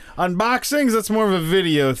like, unboxings, that's more of a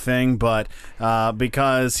video thing. But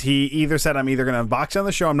because he either said I'm either going to unbox on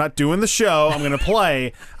the show, I'm not doing the show, I'm going to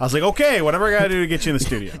play. I was like, okay, whatever I got to do to get you in the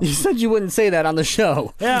studio. You said you wouldn't say that on the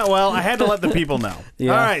show. Yeah, well, I had to let the people know.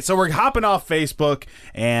 Yeah. All right, so we're hopping off Facebook,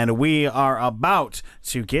 and we are about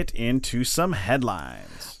to get into some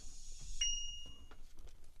headlines.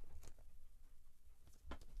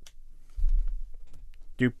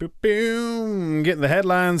 Boom, getting the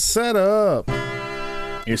headlines set up.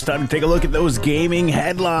 It's time to take a look at those gaming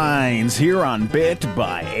headlines here on Bit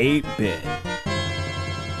by 8-Bit.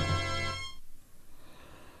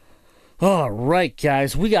 All right,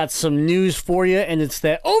 guys, we got some news for you, and it's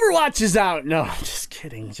that Overwatch is out. No, just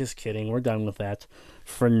kidding. We're done with that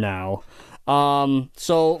for now.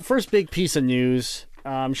 So first big piece of news.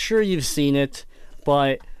 I'm sure you've seen it,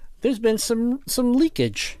 but there's been some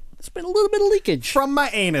leakage. It's been a little bit of leakage. From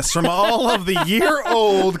my anus, from all of the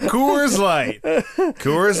year-old Coors Light.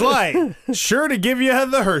 Coors Light, sure to give you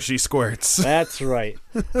the Hershey squirts. That's right.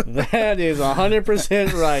 That is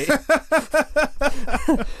 100% right.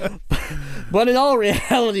 But in all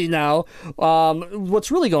reality now,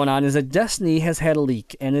 what's really going on is that Destiny has had a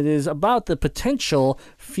leak, and it is about the potential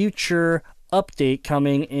future update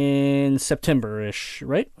coming in September-ish,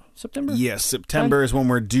 right? September? Yes, September is when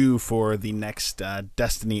we're due for the next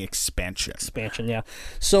Destiny expansion. Yeah.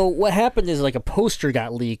 So what happened is like a poster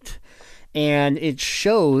got leaked, and it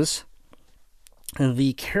shows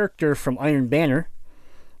the character from Iron Banner.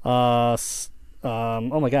 Oh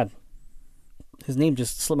my God, his name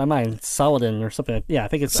just slipped my mind. Saladin or something. Yeah, I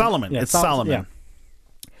think it's Solomon. Yeah, it's Solomon.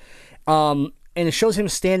 Yeah. And it shows him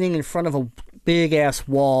standing in front of a big ass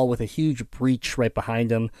wall with a huge breach right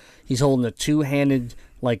behind him. He's holding a two-handed,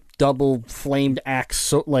 like double flamed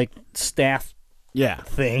axe, like staff.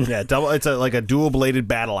 Thing. Yeah, double. It's like a dual-bladed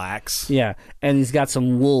battle axe. Yeah, and he's got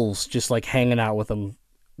some wolves just like hanging out with him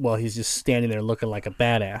while he's just standing there looking like a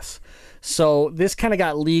badass. So this kind of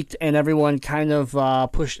got leaked, and everyone kind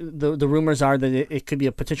of pushed. The rumors are that it could be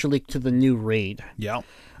a potential leak to the new raid. Yeah.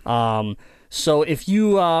 So if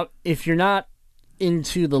you're not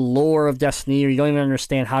into the lore of Destiny, or you don't even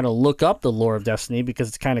understand how to look up the lore of Destiny because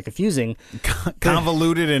it's kind of confusing,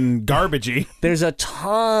 convoluted and garbagey. There's a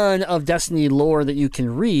ton of Destiny lore that you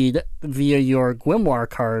can read via your Grimoire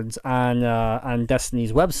cards on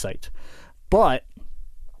Destiny's website. But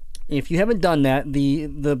if you haven't done that, the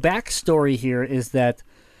backstory here is that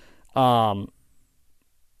there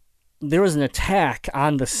was an attack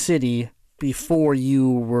on the city before you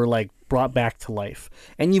were like brought back to life.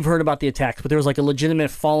 And you've heard about the attacks, but there was like a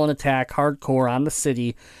legitimate fallen attack, hardcore on the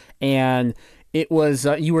city, and it was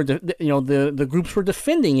the groups were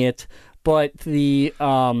defending it, but the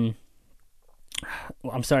I'm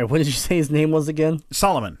sorry, what did you say his name was again?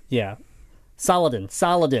 Solomon. Yeah. Saladin.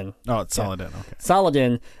 Oh, it's Saladin. Okay.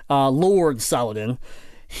 Saladin, Lord Saladin.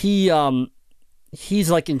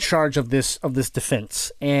 He's like in charge of this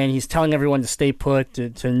defense, and he's telling everyone to stay put,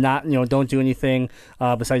 to not, don't do anything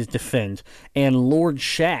besides defend. And Lord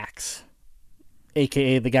Shaxx,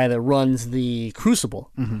 aka the guy that runs the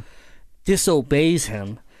Crucible, disobeys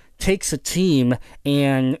him, takes a team,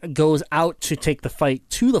 and goes out to take the fight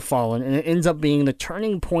to the Fallen, and it ends up being the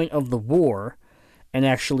turning point of the war and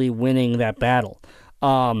actually winning that battle.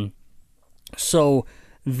 So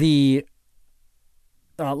the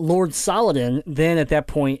Lord Saladin then at that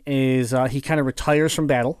point is he kind of retires from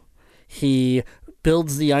battle. He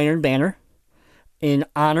builds the Iron Banner in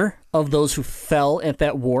honor of those who fell at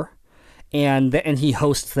that war, and he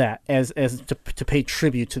hosts that as to pay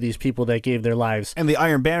tribute to these people that gave their lives. And the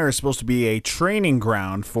Iron Banner is supposed to be a training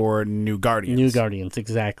ground for New Guardians. New Guardians,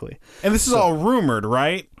 exactly. And this is all rumored,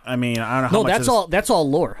 right? I mean, I don't know how much. No, that's all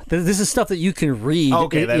lore. This is stuff that you can read.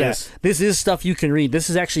 Okay, that is. This is stuff you can read. This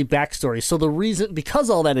is actually backstory. So the reason, because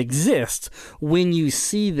all that exists, when you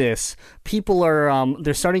see this, people are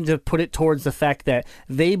they're starting to put it towards the fact that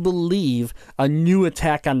they believe a new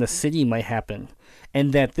attack on the city might happen,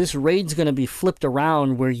 and that this raid's going to be flipped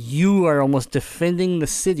around where you are almost defending the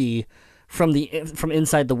city from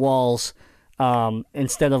inside the walls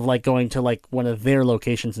instead of like going to like one of their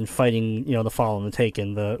locations and fighting, the Fallen, the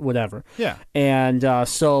Taken, the whatever. Yeah. And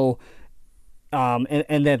so,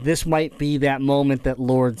 and that this might be that moment that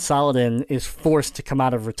Lord Saladin is forced to come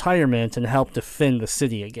out of retirement and help defend the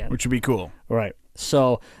city again. Which would be cool. Right.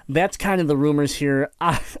 So that's kind of the rumors here.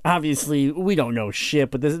 Obviously, we don't know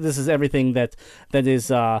shit, but this is everything that's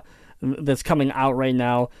coming out right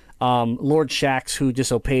now. Lord Shaxx, who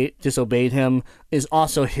disobeyed him, is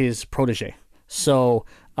also his protege. So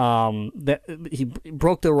that he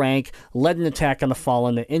broke the rank, led an attack on the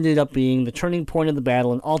Fallen that ended up being the turning point of the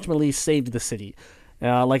battle and ultimately saved the city.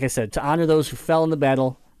 Like I said, to honor those who fell in the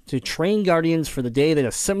battle, to train Guardians for the day that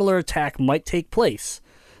a similar attack might take place,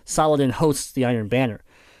 Saladin hosts the Iron Banner.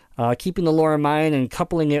 Keeping the lore in mind and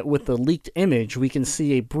coupling it with the leaked image, we can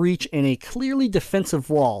see a breach in a clearly defensive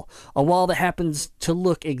wall, a wall that happens to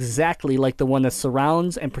look exactly like the one that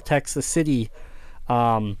surrounds and protects the city,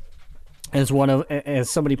 as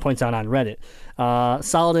somebody points out on Reddit.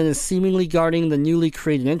 Saladin is seemingly guarding the newly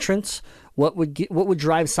created entrance. What would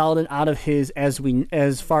drive Saladin out of his,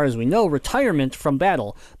 as far as we know, retirement from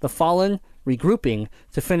battle? The Fallen regrouping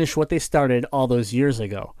to finish what they started all those years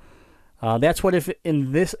ago. That's what if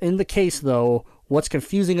in the case though, what's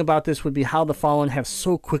confusing about this would be how the Fallen have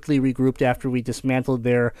so quickly regrouped after we dismantled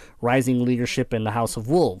their rising leadership in the House of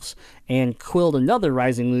Wolves and quilled another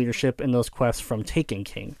rising leadership in those quests from Taken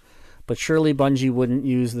King. But surely Bungie wouldn't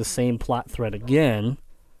use the same plot thread again.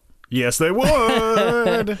 Yes, they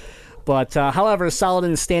would. But, however,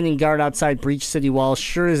 Saladin standing guard outside Breach City walls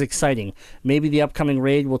sure is exciting. Maybe the upcoming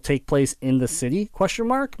raid will take place in the city? ?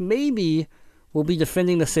 Maybe we'll be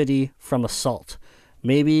defending the city from assault.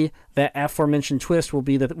 Maybe that aforementioned twist will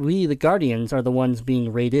be that we, the Guardians, are the ones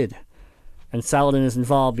being raided. And Saladin is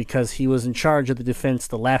involved because he was in charge of the defense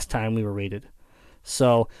the last time we were raided.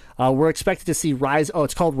 So, we're expected to see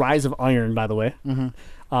it's called Rise of Iron, by the way. Mm-hmm.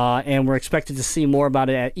 And we're expected to see more about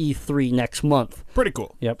it at E3 next month. Pretty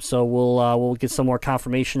cool. Yep. So we'll get some more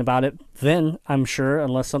confirmation about it then, I'm sure,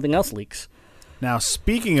 unless something else leaks. Now,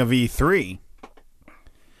 speaking of E3,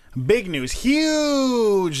 big news,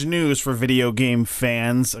 huge news for video game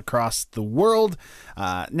fans across the world.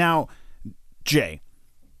 Now, Jay,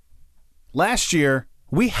 last year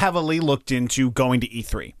we heavily looked into going to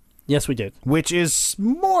E3. Yes, we did. Which is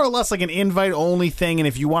more or less like an invite-only thing, and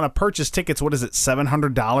if you want to purchase tickets, what is it,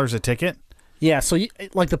 $700 a ticket? Yeah, so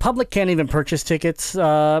the public can't even purchase tickets,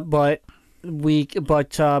 but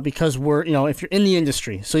because we're, if you're in the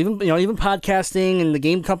industry, so even podcasting and the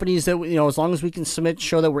game companies that, as long as we can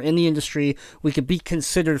show that we're in the industry, we could be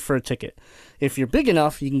considered for a ticket. If you're big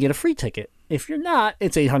enough, you can get a free ticket. If you're not,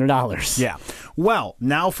 it's $800. Yeah. Well,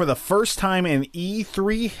 now for the first time in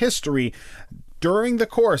E3 history, during the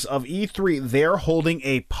course of E3, they're holding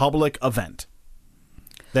a public event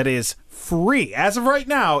that is free. As of right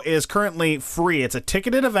now, is currently free. It's a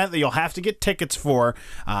ticketed event that you'll have to get tickets for,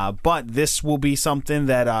 but this will be something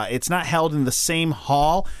that it's not held in the same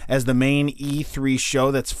hall as the main E3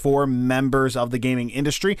 show that's for members of the gaming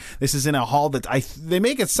industry. This is in a hall that they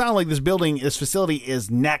make it sound like this facility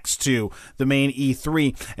is next to the main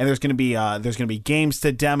E3, and there's going to be games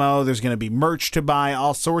to demo, there's going to be merch to buy,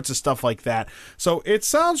 all sorts of stuff like that. So it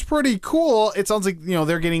sounds pretty cool. It sounds like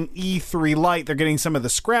they're getting E3 light, they're getting some of the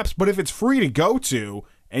scraps, but if it's free to go to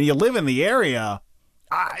and you live in the area,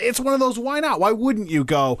 it's one of those, why not? Why wouldn't you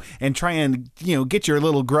go and try and get your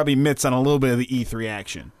little grubby mitts on a little bit of the E3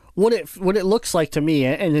 action? What it looks like to me,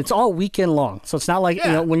 and it's all weekend long, so it's not like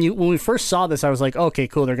when we first saw this, I was like, okay,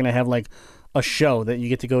 cool, they're gonna have like a show that you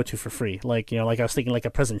get to go to for free, like I was thinking like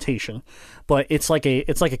a presentation, but it's like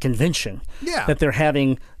a convention that they're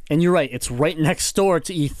having. And you're right, it's right next door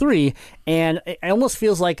to E3, and it almost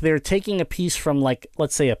feels like they're taking a piece from, like,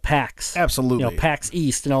 let's say a PAX. Absolutely. PAX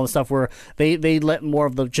East and all the stuff where they let more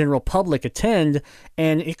of the general public attend,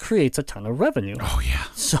 and it creates a ton of revenue. Oh, yeah.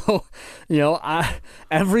 So,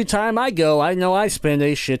 every time I go, I know I spend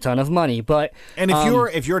a shit ton of money. But and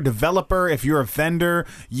if you're a developer, if you're a vendor,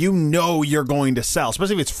 you're going to sell,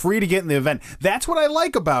 especially if it's free to get in the event. That's what I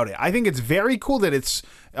like about it. I think it's very cool that it's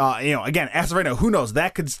again, as of right now, who knows,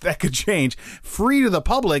 that could change. Free to the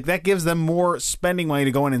public, that gives them more spending money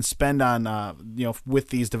to go in and spend on with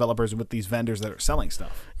these developers and with these vendors that are selling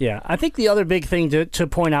stuff. Yeah, I think the other big thing to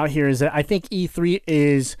point out here is that I think E3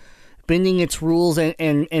 is bending its rules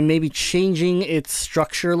and maybe changing its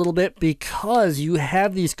structure a little bit, because you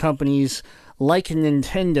have these companies like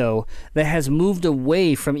Nintendo that has moved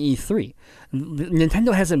away from E3.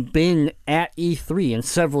 Nintendo hasn't been at E3 in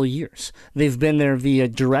several years. They've been there via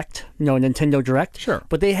Direct, Nintendo Direct. Sure.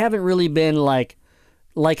 But they haven't really been like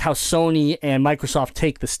like how Sony and Microsoft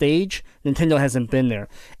take the stage, Nintendo hasn't been there.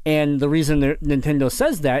 And the reason Nintendo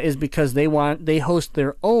says that is because they host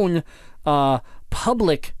their own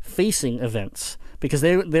public-facing events. Because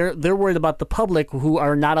they're worried about the public who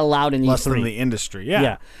are not allowed in Less E3. than the industry. Yeah.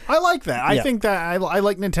 Yeah. I like that. I Yeah. think that I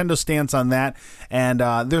like Nintendo's stance on that. And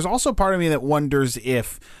there's also part of me that wonders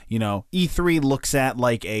if, E3 looks at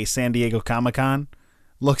like a San Diego Comic-Con,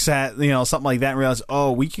 looks at, something like that and realizes,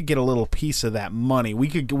 oh, we could get a little piece of that money. We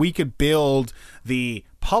could build the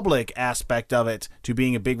public aspect of it to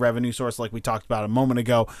being a big revenue source like we talked about a moment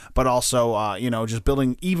ago, but also, just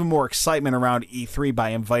building even more excitement around E3 by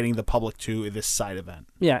inviting the public to this side event.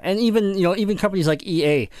 Yeah, and even companies like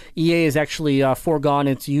EA. EA has actually foregone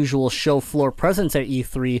its usual show floor presence at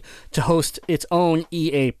E3 to host its own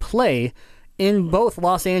EA Play in both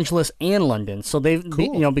Los Angeles and London. So they've,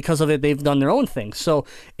 because of it, they've done their own thing. So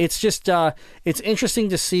it's just, it's interesting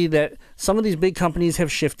to see that some of these big companies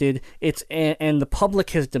have shifted. And the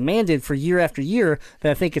public has demanded for year after year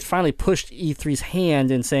that I think it's finally pushed E3's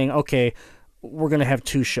hand in saying, okay, we're going to have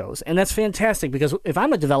 2 shows. And that's fantastic because if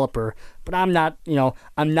I'm a developer, but I'm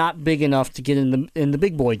not big enough to get in the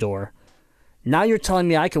big boy door. Now you're telling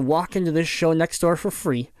me I can walk into this show next door for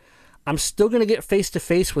free. I'm still going to get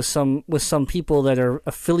face-to-face with some people that are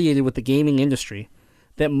affiliated with the gaming industry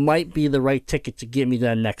that might be the right ticket to get me to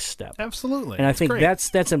that next step. Absolutely. And I think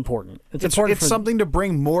that's important. It's important. It's something to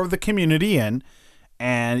bring more of the community in.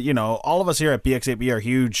 And, all of us here at BX8B are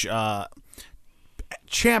huge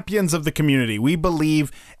champions of the community. We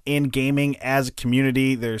believe in gaming as a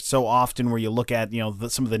community. There's so often where you look at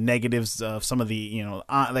some of the negatives of some of the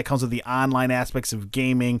that comes with the online aspects of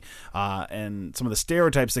gaming and some of the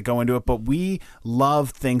stereotypes that go into it, but we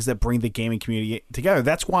love things that bring the gaming community together.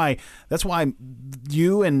 That's why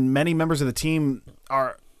you and many members of the team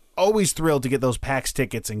are always thrilled to get those PAX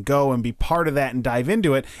tickets and go and be part of that and dive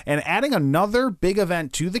into it, and adding another big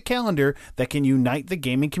event to the calendar that can unite the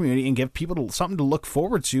gaming community and give people something to look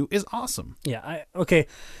forward to is awesome. Yeah. Okay.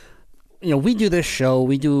 We do this show.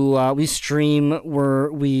 We do. We stream.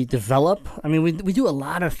 We develop. I mean, we do a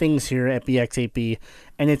lot of things here at BX8B,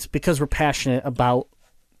 and it's because we're passionate about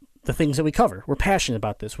the things that we cover. We're passionate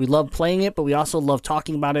about this. We love playing it, but we also love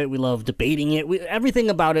talking about it. We love debating it. Everything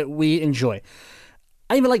about it we enjoy.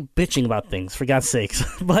 I even like bitching about things, for God's sakes.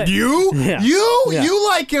 But you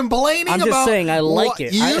like complaining about... I'm just saying I like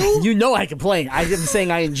it. You? I complain. I'm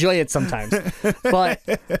saying I enjoy it sometimes. But,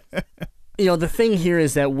 the thing here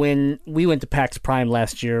is that when we went to PAX Prime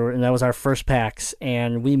last year, and that was our first PAX,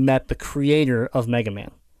 and we met the creator of Mega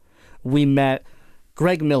Man. We met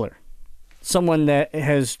Greg Miller, someone that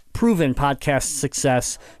has proven podcast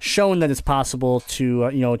success, shown that it's possible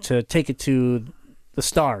to take it to the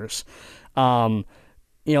stars.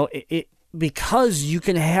 Because you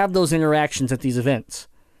can have those interactions at these events,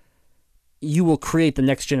 you will create the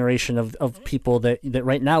next generation of people that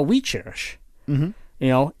right now we cherish. Mm-hmm.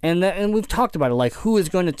 And we've talked about it, like who is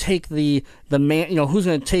going to take the who's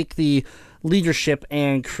going to take the leadership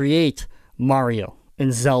and create Mario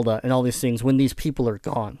and Zelda and all these things when these people are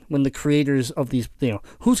gone, when the creators of these,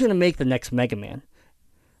 who's going to make the next Mega Man?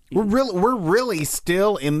 We're really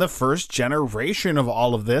still in the first generation of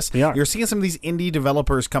all of this. We are. You're seeing some of these indie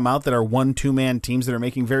developers come out that are 1-2-man teams that are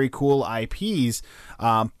making very cool IPs.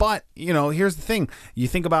 But, here's the thing. You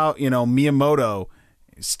think about, Miyamoto,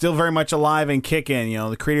 still very much alive and kicking.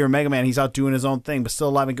 The creator of Mega Man, he's out doing his own thing, but still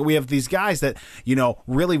alive. And we have these guys that,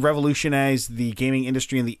 really revolutionized the gaming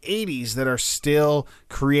industry in the 80s that are still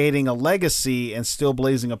creating a legacy and still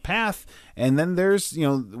blazing a path. And then there's,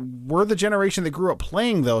 we're the generation that grew up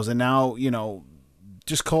playing those and now,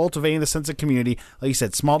 just cultivating the sense of community. Like you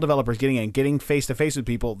said, small developers getting face-to-face with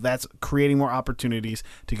people, that's creating more opportunities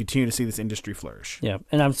to continue to see this industry flourish. Yeah,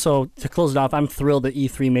 and to close it off, I'm thrilled that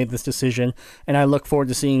E3 made this decision, and I look forward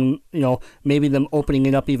to seeing, maybe them opening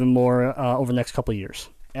it up even more over the next couple of years.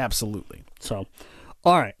 Absolutely. So,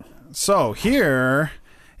 all right. So here...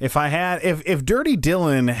 If Dirty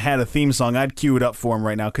Dylan had a theme song, I'd cue it up for him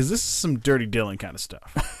right now because this is some Dirty Dylan kind of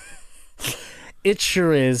stuff. It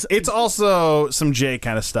sure is. It's also some Jay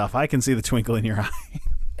kind of stuff. I can see the twinkle in your eye.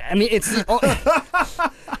 I mean, it's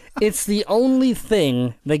the only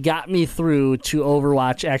thing that got me through to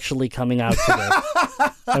Overwatch actually coming out today.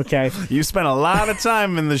 Okay? You spent a lot of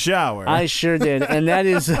time in the shower. I sure did. And that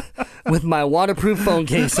is with my waterproof phone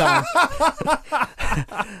case on.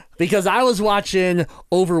 Because I was watching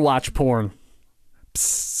Overwatch porn.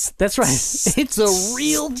 That's right. It's a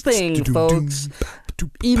real thing, folks.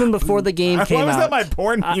 Even before the game came out. Why was that my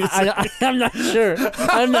porn music? I'm not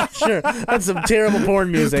sure. That's some terrible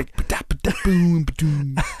porn music.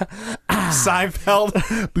 Seinfeld.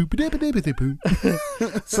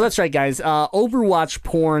 So that's right, guys. Overwatch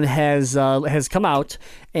porn has come out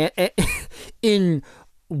in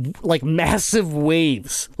like massive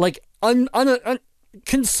waves, like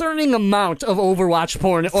concerning amount of Overwatch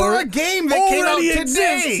porn For a game that came out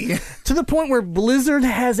today. to the point where Blizzard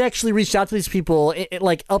has actually reached out to these people,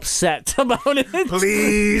 like upset about it.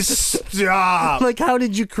 Please stop. Like, how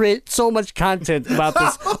did you create so much content about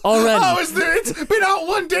this already? How is there? It's been out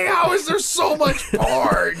one day. How is there so much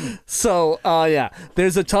porn? So, yeah,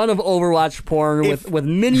 there's a ton of Overwatch porn with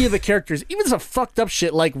many of the characters, even some fucked up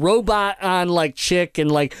shit like robot on like chick and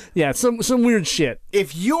like some weird shit.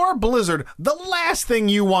 If you're Blizzard, the last thing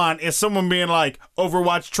you want is someone being like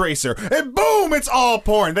Overwatch Tracer, and boom, it's all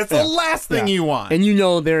porn. That's the last thing you want. And you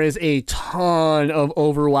know there is a ton of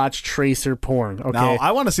Overwatch Tracer porn. Okay, Now,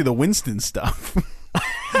 I want to see the Winston stuff.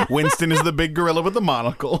 Winston is the big gorilla with the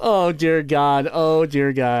monocle. Oh dear God! Oh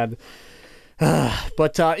dear God!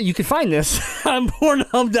 But you can find this on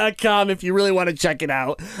Pornhub.com if you really want to check it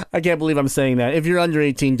out. I can't believe I'm saying that. If you're under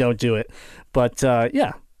 18, don't do it. But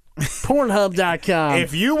yeah. Pornhub.com.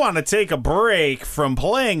 If you want to take a break from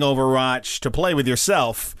playing Overwatch to play with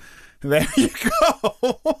yourself, there you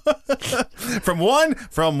go. from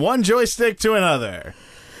one joystick to another.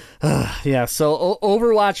 Yeah, so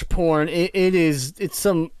Overwatch porn, it's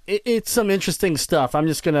some interesting stuff. I'm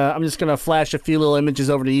just gonna flash a few little images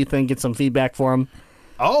over to Ethan, get some feedback for him.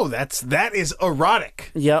 Oh, that is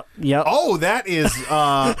erotic. Yep. Oh, that is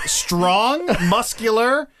strong,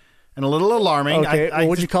 muscular, and a little alarming. Okay, what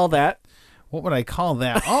would you call that? What would I call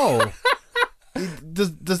that? Oh.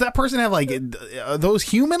 Does that person have like those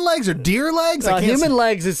human legs or deer legs? Human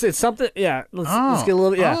legs. It's something. Yeah. Let's get a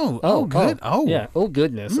little. Yeah. Oh, good. Oh, yeah. Oh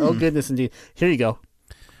goodness. Oh goodness, indeed. Here you go.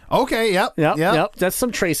 Okay. Yep. That's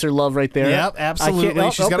some Tracer love right there. Yep.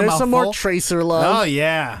 Absolutely. She's got a there's some more mouthful. Tracer love. Oh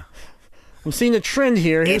yeah. I'm seeing a trend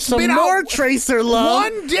here. Here's It's some been more out Tracer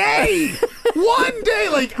love. One day. One day.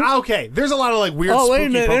 Like, okay. There's a lot of like weird Oh, spooky wait a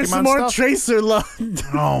minute. Pokemon There's some more stuff. Tracer love.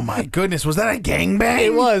 Oh my goodness. Was that a gangbang?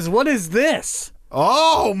 It was. What is this?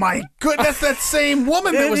 Oh my goodness. That's that same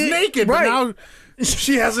woman that was naked, right. but now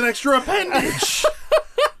she has an extra appendage.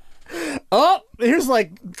 Oh, here's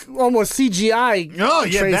like almost CGI Oh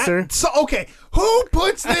yeah, Tracer. okay. Who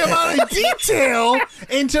puts the amount of detail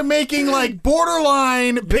into making like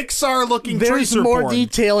borderline Pixar-looking There's Tracer more porn?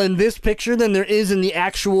 detail in this picture than there is in the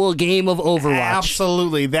actual game of Overwatch.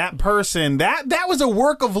 Absolutely, that person that was a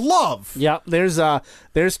work of love. Yep,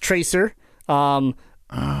 there's Tracer.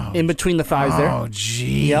 In between the thighs there. Oh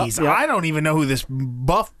jeez, Yep. I don't even know who this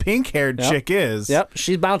buff pink-haired chick is. Yep,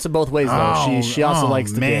 she's bouncing both ways though. She also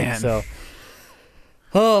likes to man. dig. So,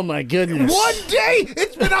 oh my goodness. One day,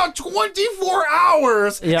 it's been out 24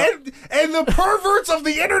 hours, Yep. and the perverts of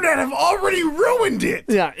the internet have already ruined it.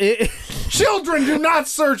 Yeah. Children, do not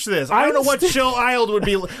search this. I don't know what child would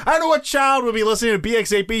be. I don't know what child would be listening to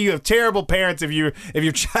BXAP. You have terrible parents if your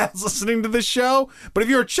child's listening to this show. But if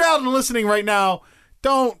you're a child and listening right now,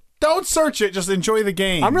 don't search it. Just enjoy the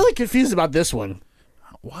game. I'm really confused about this one.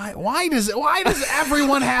 Why does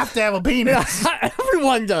everyone have to have a penis?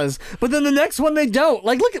 Everyone does, but then the next one they don't.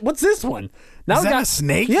 Like, look at what's this one? Now Is we that got a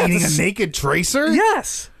snake Yeah, eating it's a naked Tracer?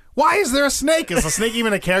 Yes. Why is there a snake? Is a snake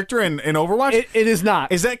even a character in Overwatch? It is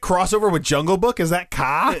not. Is that crossover with Jungle Book? Is that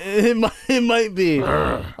Ka? It might be.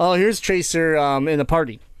 Oh, here's Tracer in a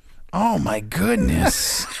party. Oh my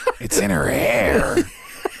goodness! It's in her hair.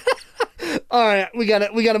 All right, we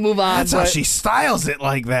gotta move on. That's how but she styles it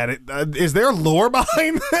like that. Is there lore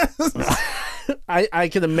behind this? I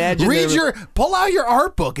can imagine. Pull out your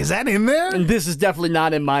art book. Is that in there? This is definitely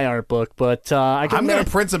not in my art book, but I'm gonna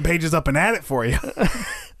print some pages up and add it for you.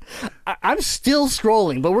 I'm still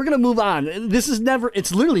scrolling, but we're gonna move on.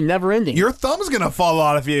 It's literally never ending. Your thumb's gonna fall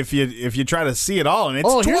out if you try to see it all. And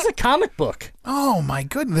it's here's a comic book. Oh my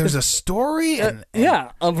goodness! There's a story.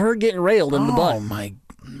 Yeah, of her getting railed in the butt. Oh my.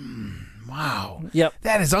 Wow. Yep.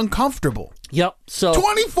 That is uncomfortable. Yep. So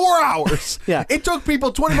 24 hours. Yeah. It took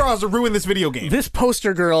people 24 hours to ruin this video game. This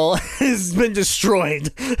poster girl has been destroyed.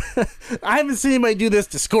 I haven't seen anybody do this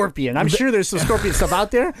to Scorpion. I'm sure there's some Scorpion stuff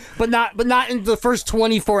out there, but not in the first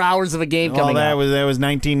 24 hours of a game coming out. That was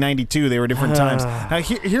 1992. They were different times. Now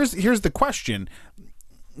here's the question.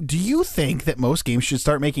 Do you think that most games should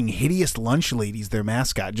start making hideous lunch ladies their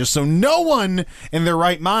mascot, just so no one in their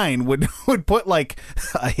right mind would put like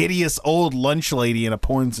a hideous old lunch lady in a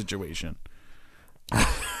porn situation?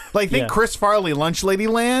 Like, think Chris Farley, Lunch Lady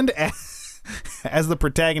Land, as the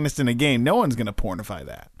protagonist in a game. No one's gonna pornify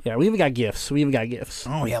that. Yeah, we even got GIFs.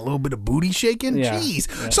 Oh yeah, a little bit of booty shaking. Yeah. Jeez,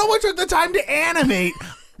 Yeah. so much of the time to animate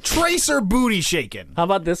Tracer booty shaking. How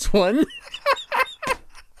about this one?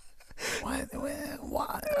 Why are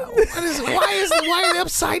they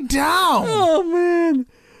upside down? Oh man.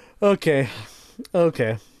 Okay.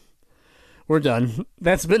 We're done.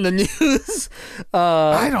 That's been the news.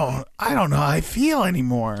 I don't know how I feel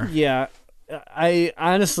anymore. Yeah. I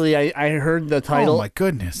honestly heard the title. Oh my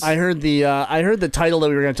goodness. I heard the title that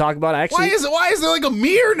we were going to talk about. Actually, Why is there like a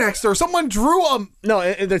mirror next to her? Someone drew a No,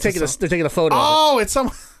 they're taking a photo. Oh, it's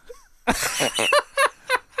some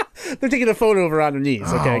They're taking a photo of her on her knees.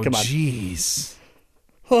 Okay, come on. Jeez.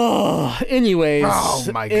 Oh, anyways. Oh,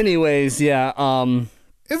 my God. Anyways, yeah.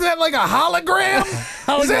 Is that like a hologram?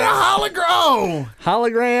 Is that a hologram? Oh.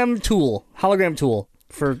 Hologram tool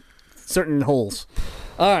for certain holes.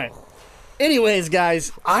 All right. Anyways,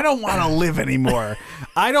 guys. I don't want to live anymore.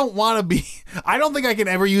 I don't think I can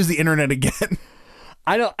ever use the internet again.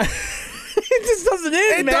 I don't. It just doesn't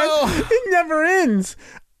end, man. It never ends.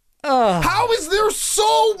 How is there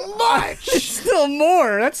so much? There's still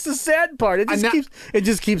more. That's the sad part. It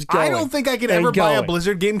just keeps going. I don't think I could ever buy a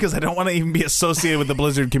Blizzard game because I don't want to even be associated with the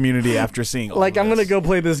Blizzard community after seeing all Like, of I'm this. going to go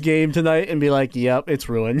play this game tonight and be like, yep, it's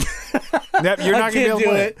ruined. Yep, you're not going to be able to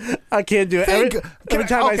play it. I can't do it. Every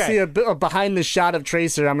time I okay. see a behind the shot of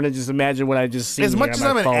Tracer, I'm going to just imagine what I just see. As much as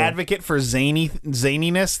I'm an advocate for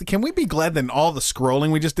zaniness, can we be glad that in all the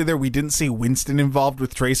scrolling we just did there, we didn't see Winston involved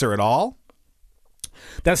with Tracer at all?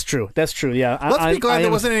 That's true. Yeah. Let's be glad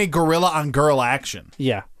there wasn't any gorilla on girl action.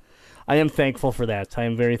 Yeah. I am thankful for that. I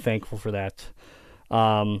am very thankful for that.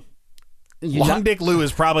 Long Dick Lou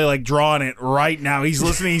is probably like drawing it right now. He's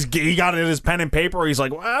listening. He got it in his pen and paper. He's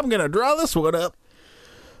like, well, I'm going to draw this one up.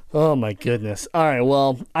 Oh, my goodness. All right.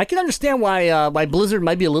 Well, I can understand why Blizzard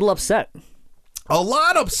might be a little upset. A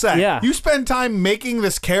lot upset. Yeah. You spend time making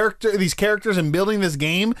these characters and building this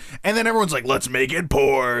game, and then everyone's like, let's make it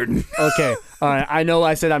porn. Okay. All right. I know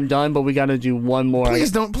I said I'm done, but we got to do one more.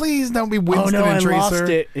 Please don't be Winston Oh, no, and Tracer. I lost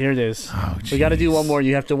it. Here it is. Oh, we got to do one more.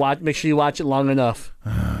 You have to watch. Make sure you watch it long enough.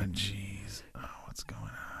 Oh, jeez. Oh, what's going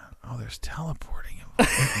on? Oh, there's teleporting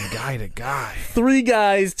from guy to guy. 3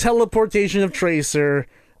 guys, teleportation of Tracer,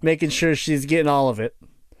 making sure she's getting all of it.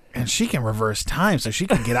 And she can reverse time, so she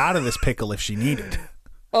can get out of this pickle if she needed.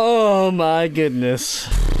 Oh, my goodness.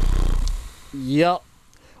 Yep.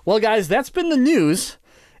 Well, guys, that's been the news.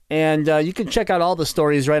 And you can check out all the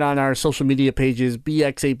stories right on our social media pages,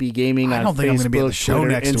 BX8B Gaming on Facebook, I don't think I'm going to be at the show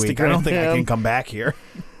Twitter, next Instagram. week. I don't think I can come back here.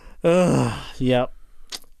 Yep.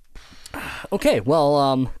 Okay,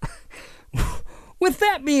 well, with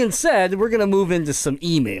that being said, we're going to move into some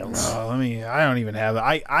emails. I don't even have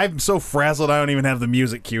I'm so frazzled I don't even have the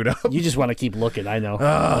music queued up. You just want to keep looking, I know.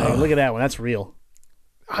 Like, look at that one. That's real.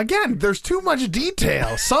 Again, there's too much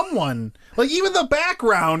detail. Someone, like even the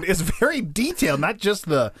background is very detailed, not just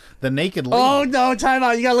the naked lady. Oh, no, time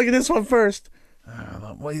out. You got to look at this one first.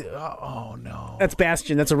 Oh, no. That's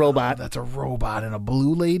Bastion. That's a robot. That's a robot and a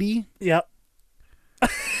blue lady? Yep.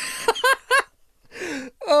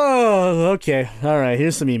 Oh, okay. All right.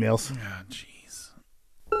 Here's some emails. Oh, jeez.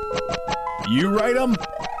 You write them,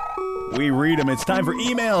 we read them. It's time for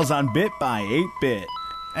emails on Bit by 8-Bit.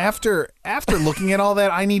 After looking at all that,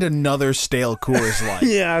 I need another stale Coors Light.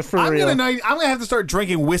 Yeah, for real. I'm gonna have to start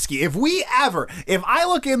drinking whiskey. If I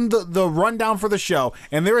look in the rundown for the show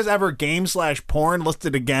and there is ever game/porn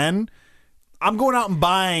listed again, I'm going out and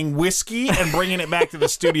buying whiskey and bringing it back to the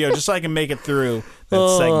studio just so I can make it through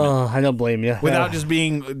that segment I don't blame you. without just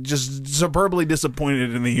being superbly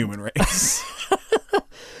disappointed in the human race.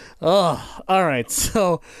 Oh, all right.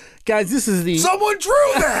 So, guys, this is the... Someone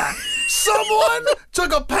drew that. Someone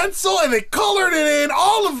took a pencil and they colored it in.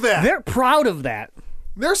 All of that. They're proud of that.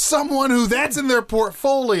 There's someone who that's in their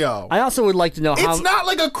portfolio. I also would like to know how... It's not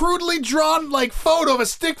like a crudely drawn photo of a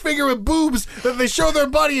stick figure with boobs that they show their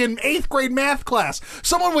buddy in 8th grade math class.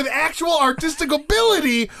 Someone with actual artistic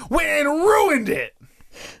ability went and ruined it.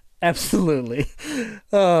 Absolutely.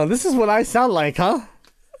 This is what I sound like, huh?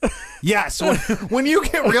 Yes, when you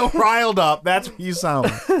get real riled up, that's what you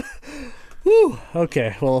sound like. Whew.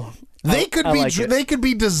 Okay, well... They could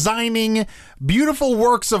be designing beautiful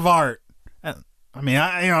works of art. I mean,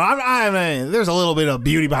 there's a little bit of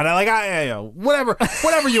beauty behind it. Whatever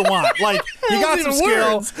you want. Like, you got some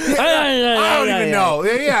skill. I don't even know.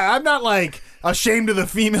 Yeah, I'm not ashamed of the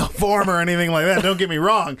female form or anything like that. Don't get me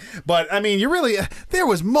wrong. But I mean, there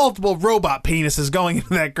was multiple robot penises going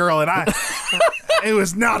into that girl, and it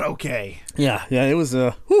was not okay. Yeah, it was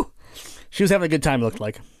she was having a good time, it looked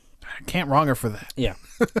like. I can't wrong her for that. Yeah.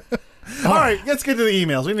 All right, let's get to the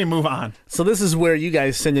emails. We need to move on. So this is where you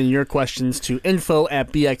guys send in your questions to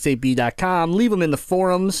info@bx8b.com. Leave them in the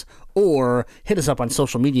forums or hit us up on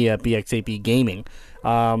social media at BX8B Gaming.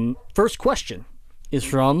 First question is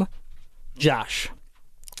from Josh.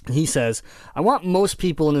 He says, I want most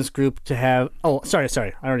people in this group to have... Oh, sorry.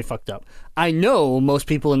 I already fucked up. I know most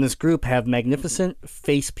people in this group have magnificent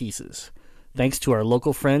face pieces, thanks to our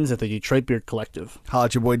local friends at the Detroit Beard Collective. Holla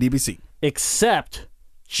at your boy DBC. Except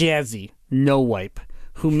Jazzy No Wipe,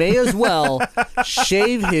 who may as well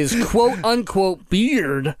shave his quote-unquote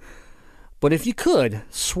beard. But if you could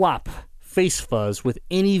swap Face Fuzz with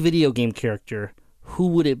any video game character, who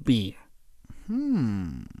would it be?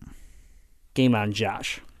 Game on,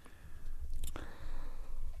 Josh.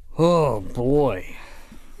 Oh, boy.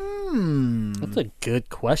 That's a good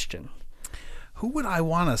question. Who would I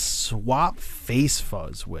want to swap Face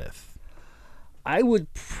Fuzz with? I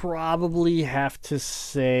would probably have to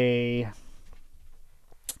say...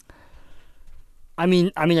 I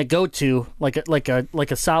mean, a go-to, like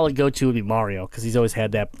a solid go-to would be Mario, because he's always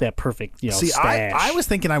had that perfect, See, stash. I was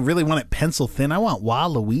thinking I really want it pencil thin. I want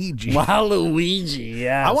Waluigi. Waluigi,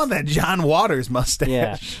 yeah. I want that John Waters mustache.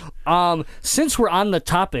 Yeah. Since we're on the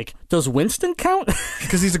topic, does Winston count?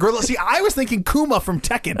 Because he's a gorilla. See, I was thinking Kuma from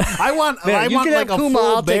Tekken. I want Man, you can like have a Kuma, full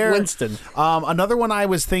I'll take bear. Winston. Another one I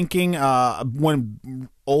was thinking when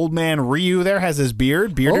old man Ryu there has his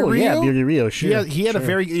bearded Ryu. Yeah, bearded Ryu, sure. He had a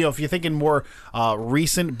very, if you're thinking more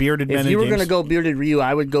recent bearded men If in you were games. going to go bearded Ryu,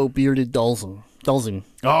 I would go bearded Dulzin.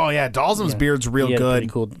 Oh, yeah, Dalzim's beard's real He had a good. pretty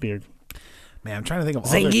cool beard. Man, I'm trying to think of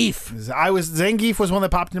Zangief. Zangief was one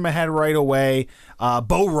that popped into my head right away.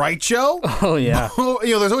 Bo Raicho. Oh, yeah.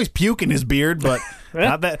 There's always puke in his beard, but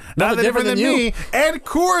not that different than you. me. And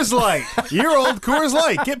Coors Light. Your old Coors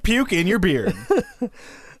Light. Get puke in your beard.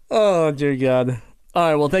 Oh, dear God. All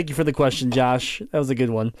right, well, thank you for the question, Josh. That was a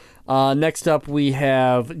good one. Next up, we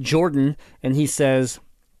have Jordan, and he says,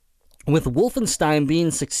 with Wolfenstein being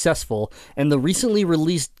successful and the recently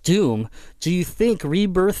released Doom, do you think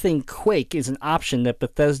rebirthing Quake is an option that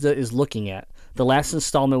Bethesda is looking at? The last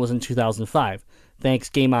installment was in 2005. Thanks,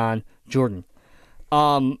 Game On, Jordan.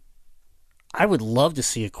 I would love to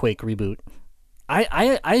see a Quake reboot.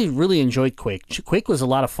 I really enjoyed Quake. Quake was a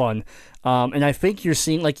lot of fun. And I think you're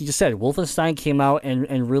seeing, like you just said, Wolfenstein came out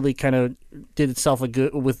and really kind of did itself a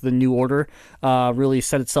good with the New Order, really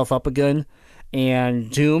set itself up again. And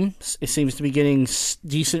Doom, it seems to be getting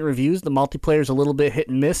decent reviews. The multiplayer is a little bit hit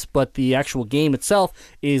and miss, but the actual game itself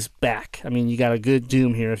is back. I mean, you got a good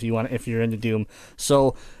Doom here if you're into Doom.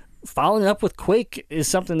 So following up with Quake is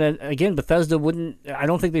something that, again, Bethesda wouldn't. I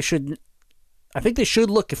don't think they should. I think they should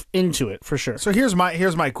look into it for sure. So here's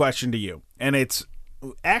my question to you, and it's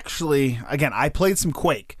actually, again, I played some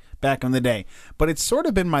Quake back in the day, but it's sort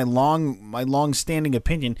of been my long-standing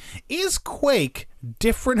opinion: is Quake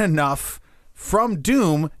different enough from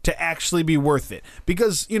Doom to actually be worth it?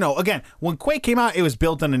 Because, again, when Quake came out, it was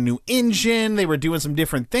built on a new engine. They were doing some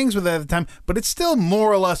different things with it at the time, but it still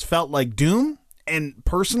more or less felt like Doom. And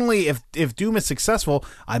personally, if Doom is successful,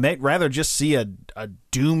 I might rather just see a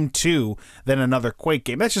Doom 2 than another Quake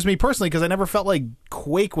game. That's just me personally, because I never felt like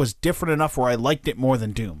Quake was different enough where I liked it more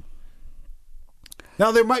than Doom.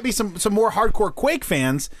 Now, there might be some more hardcore Quake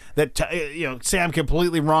fans that say I'm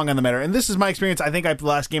completely wrong on the matter. And this is my experience. I think the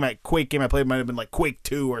last Quake game I played might have been like Quake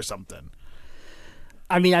 2 or something.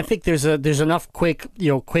 I mean, I think there's enough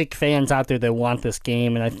Quake fans out there that want this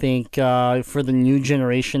game, and I think for the new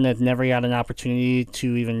generation that never got an opportunity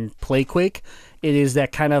to even play Quake, it is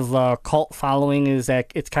that kind of cult following. Is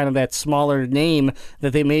that it's kind of that smaller name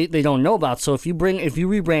that they don't know about. So if you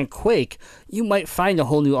rebrand Quake, you might find a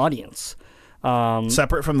whole new audience.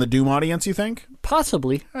 Separate from the Doom audience, you think?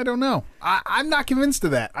 Possibly. I don't know. I'm not convinced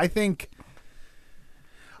of that. I think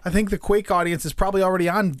the Quake audience is probably already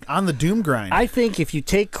on the Doom grind. I think if you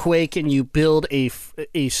take Quake and you build a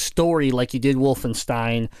story like you did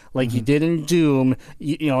Wolfenstein, like you did in Doom,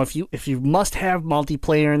 if you must have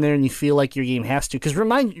multiplayer in there and you feel like your game has to, because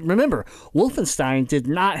remember, Wolfenstein did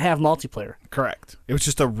not have multiplayer. Correct. It was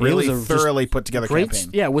just a really thoroughly put together campaign.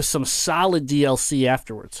 Yeah, with some solid DLC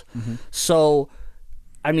afterwards. So,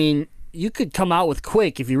 I mean, you could come out with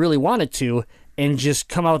Quake if you really wanted to, and just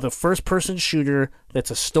come out with a first-person shooter that's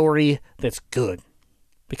a story that's good,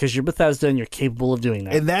 because you're Bethesda and you're capable of doing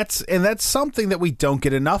that. And that's something that we don't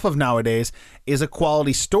get enough of nowadays, is a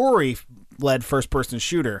quality story-led first-person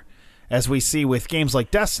shooter, as we see with games like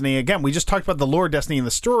Destiny. Again, we just talked about the lore of Destiny and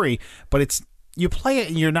the story, but it's you play it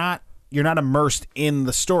and you're not immersed in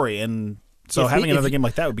the story. And so having another game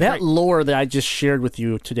like that would be great. That lore that I just shared with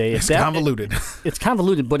you today, It's convoluted. It's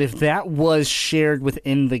convoluted, but if that was shared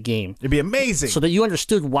within the game, It'd be amazing. so that you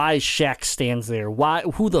understood why Shaq stands there,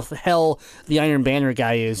 who the hell the Iron Banner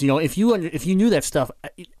guy is. If you knew that stuff,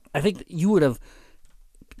 I think you would have.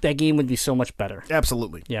 That game would be so much better.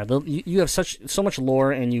 Absolutely. Yeah, you have so much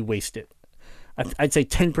lore and you waste it. I'd say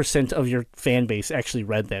 10% of your fan base actually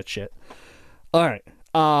read that shit. All right.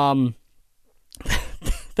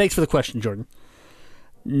 Thanks for the question, Jordan.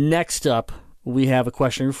 Next up, we have a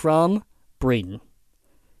question from Braden.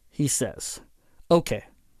 He says, okay,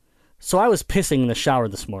 so I was pissing in the shower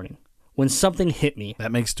this morning when something hit me.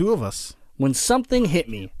 That makes two of us. When something hit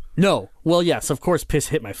me. No. Well, yes, of course piss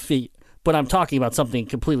hit my feet, but I'm talking about something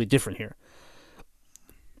completely different here.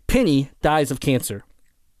 Penny dies of cancer.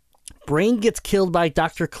 Brain gets killed by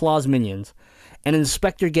Dr. Claw's minions, and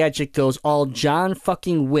Inspector Gadget goes all John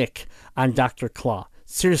fucking Wick on Dr. Claw.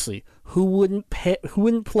 Seriously, who wouldn't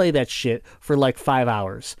play that shit for like 5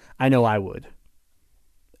 hours? I know I would.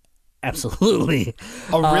 Absolutely.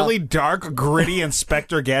 A really dark, gritty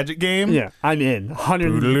Inspector Gadget game? Yeah, I'm in.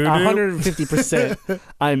 150%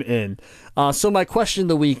 I'm in. So my question of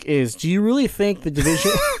the week is, do you really think the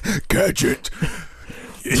Division... Gadget,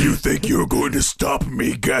 you think you're going to stop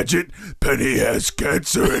me, Gadget? Penny has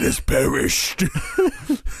cancer and has perished.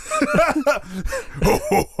 Ho,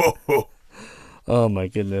 ho, ho, ho. Oh my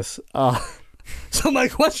goodness. So my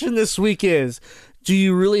question this week is, do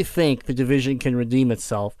you really think the Division can redeem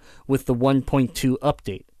itself with the 1.2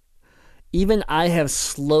 update? Even I have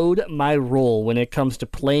slowed my roll when it comes to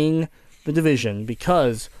playing the Division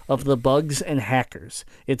because of the bugs and hackers.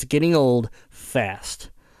 It's getting old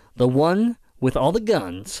fast. The one with all the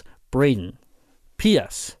guns, Braden.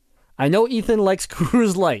 P.S. I know Ethan likes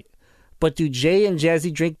Coors Light, but do Jay and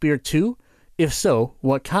Jazzy drink beer too? If so,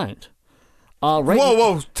 what kind?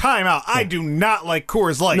 Whoa, time out. I do not like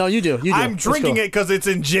Coors Light. No, you do. I'm drinking it because it's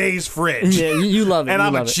in Jay's fridge. Yeah, you love it. And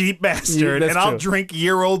I'm a love it. cheap bastard, That's and I'll true. drink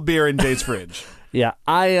year-old beer in Jay's fridge. Yeah,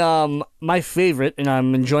 my favorite, and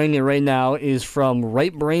I'm enjoying it right now, is from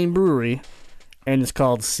Right Brain Brewery, and it's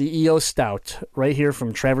called CEO Stout, right here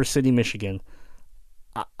from Traverse City, Michigan.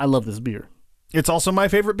 I love this beer. It's also my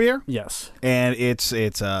favorite beer. Yes. And it's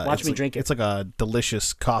Watch me drink it. It's like a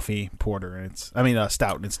delicious coffee porter, and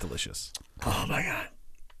stout, and it's delicious. Oh my god.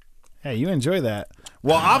 Hey, you enjoy that?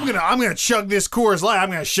 Well, I'm gonna chug this Coors Light. I'm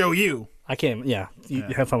gonna show you. I can't. Yeah, you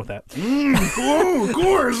have fun with that.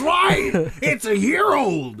 Coors Light. It's a year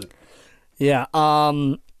old. Yeah.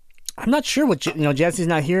 I'm not sure what Jazzy's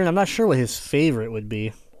not here, and I'm not sure what his favorite would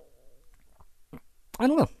be. I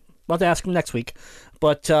don't know. We'll have to ask him next week.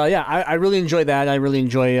 But yeah, I really enjoy that. I really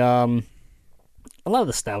enjoy a lot of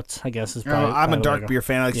the stouts, I guess. Is probably, I'm a dark beer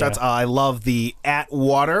fan. I like stouts. I love the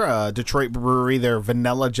Atwater, Detroit brewery. Their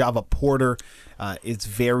vanilla Java porter is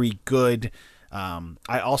very good.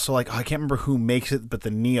 I also like, I can't remember who makes it, but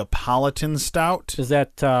the Neapolitan stout. Is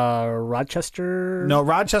that Rochester? No,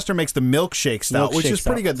 Rochester makes the milkshake stout, which is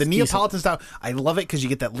pretty good. The It's Neapolitan stout, I love it because you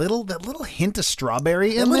get that little hint of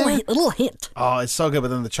strawberry in there. little hint. Oh, it's so good. But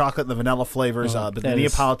then the chocolate and the vanilla flavors. But the that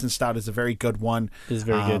Neapolitan stout is a very good one. Is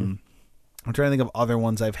very good. I'm trying to think of other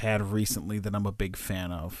ones I've had recently that I'm a big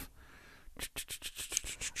fan of.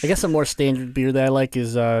 I guess a more standard beer that I like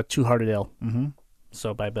is Two Hearted Ale. Mm-hmm.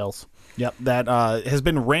 So by Bell's. Yep, that has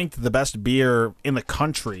been ranked the best beer in the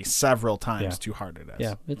country several times. Yeah. Two Hearted as.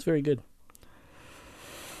 Yeah, it's very good.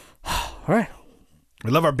 All right. We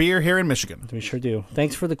love our beer here in Michigan. We sure do.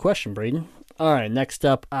 Thanks for the question, Braden. All right, next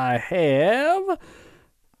up I have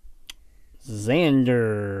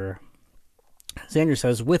Xander. Xander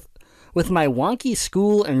says, with my wonky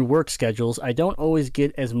school and work schedules, I don't always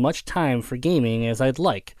get as much time for gaming as I'd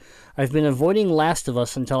like. I've been avoiding Last of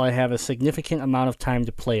Us until I have a significant amount of time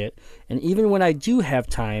to play it, and even when I do have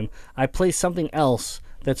time, I play something else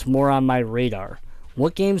that's more on my radar.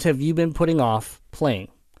 What games have you been putting off playing?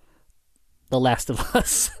 The Last of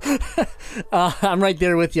Us. I'm right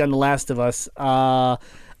there with you on The Last of Us.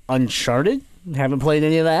 Uncharted? Haven't played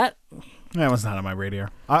any of that. That was not on my radar.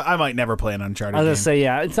 I might never play an Uncharted I was game. going to say,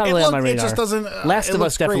 yeah, it's not really on my radar. It just doesn't... Last it of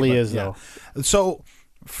looks Us definitely great, is, but, though. So,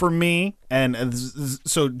 for me,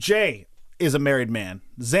 so Jay is a married man.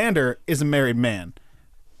 Xander is a married man.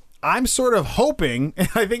 I'm sort of hoping, and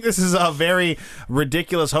I think this is a very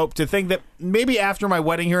ridiculous hope, to think that maybe after my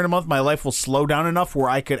wedding here in a month, my life will slow down enough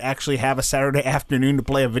where I could actually have a Saturday afternoon to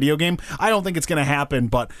play a video game. I don't think it's going to happen,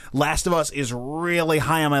 but Last of Us is really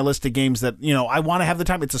high on my list of games that, I want to have the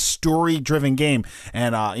time. It's a story-driven game,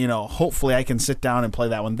 and, hopefully I can sit down and play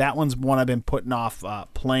that one. That one's one I've been putting off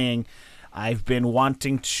playing. I've been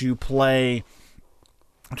wanting to play...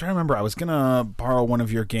 I'm trying to remember. I was going to borrow one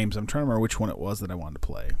of your games. I'm trying to remember which one it was that I wanted to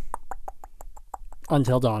play.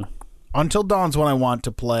 Until Dawn. Until Dawn's one I want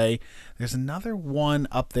to play. There's another one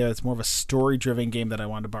up there that's more of a story-driven game that I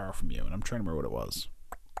wanted to borrow from you, and I'm trying to remember what it was.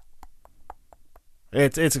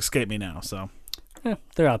 It's escaped me now, so. Yeah,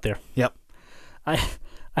 they're out there. Yep.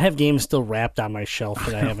 I have games still wrapped on my shelf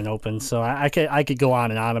that I haven't opened, so I could go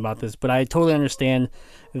on and on about this, but I totally understand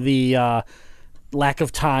the lack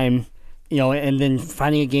of time, and then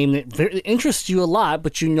finding a game that interests you a lot,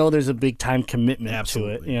 but there's a big time commitment to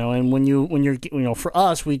it, and when you're for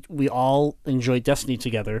us, we all enjoy Destiny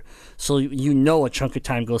together, so a chunk of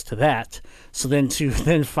time goes to that. So then to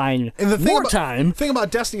find more time. The thing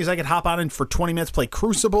about Destiny is I can hop on and for 20 minutes play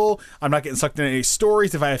Crucible. I'm not getting sucked into any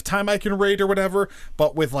stories. If I have time, I can raid or whatever.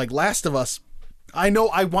 But with like Last of Us, I know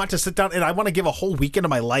I want to sit down and I want to give a whole weekend of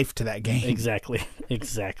my life to that game.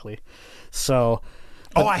 Exactly. So.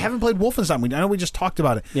 I haven't played Wolfenstein. I know we just talked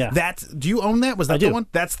about it. Yeah. Do you own that? Was that I the do. one?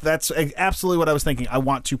 That's absolutely what I was thinking. I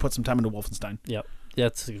want to put some time into Wolfenstein. Yep.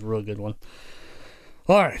 That's a real good one.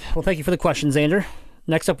 All right. Well, thank you for the question, Xander.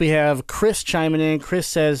 Next up, we have Chris chiming in. Chris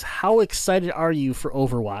says, how excited are you for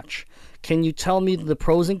Overwatch? Can you tell me the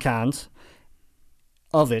pros and cons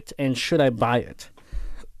of it, and should I buy it?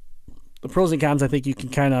 The pros and cons, I think you can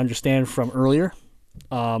kind of understand from earlier.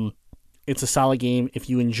 It's a solid game. If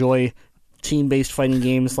you enjoy team-based fighting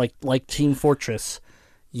games like Team Fortress,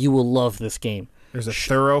 you will love this game. There's a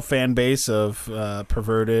thorough fan base of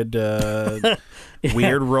perverted,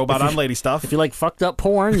 weird robot on lady stuff. If you like fucked up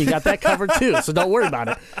porn, you got that covered too, so don't worry about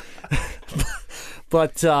it.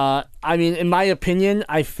 But, I mean, in my opinion,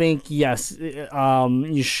 I think, yes,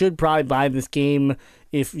 you should probably buy this game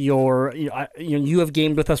if you have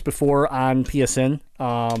gamed with us before on PSN,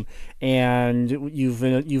 and you've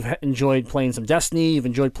enjoyed playing some Destiny, you've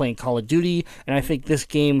enjoyed playing Call of Duty, and I think this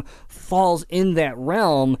game falls in that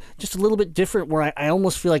realm just a little bit different, where I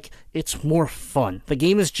almost feel like it's more fun. The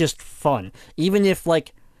game is just fun. Even if,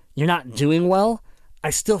 you're not doing well, I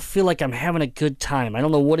still feel like I'm having a good time. I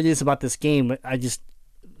don't know what it is about this game, but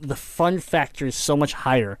the fun factor is so much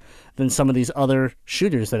higher than some of these other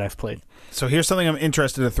shooters that I've played. So here's something I'm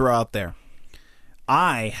interested to throw out there.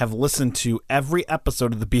 I have listened to every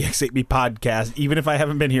episode of the BX8B podcast, even if I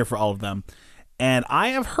haven't been here for all of them. And I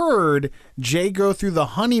have heard Jay go through the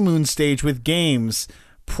honeymoon stage with games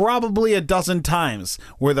probably a dozen times,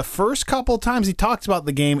 where the first couple times he talks about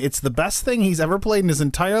the game, it's the best thing he's ever played in his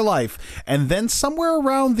entire life, and then somewhere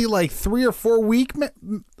around the 3 or 4 week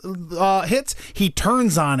hits, he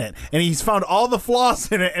turns on it and he's found all the flaws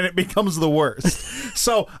in it and it becomes the worst.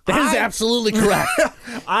 So that is absolutely correct.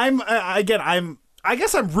 I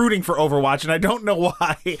guess I'm rooting for Overwatch, and I don't know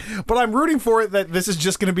why, but I'm rooting for it that this is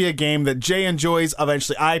just going to be a game that Jay enjoys.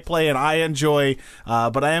 Eventually, I play and I enjoy,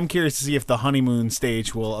 but I am curious to see if the honeymoon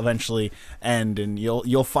stage will eventually end, and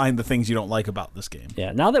you'll find the things you don't like about this game.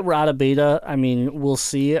 Yeah, now that we're out of beta, I mean, we'll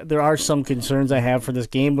see. There are some concerns I have for this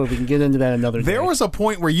game, but we can get into that another day. There was a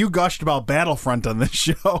point where you gushed about Battlefront on this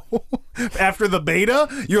show. After the beta,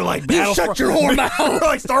 you're like, Battlefront. Shut your whore mouth. You're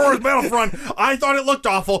like, Star Wars Battlefront. I thought it looked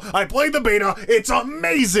awful. I played the beta. It's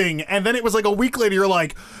amazing. And then it was a week later, you're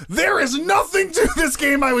like, there is nothing to this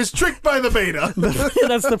game. I was tricked by the beta.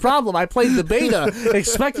 That's the problem. I played the beta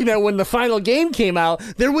expecting that when the final game came out,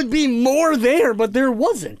 there would be more there, but there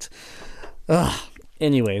wasn't.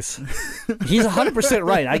 Anyways, he's 100%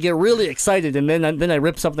 right. I get really excited, and then I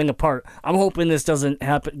rip something apart. I'm hoping this doesn't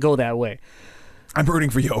go that way. I'm rooting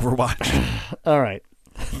for you, Overwatch. All right.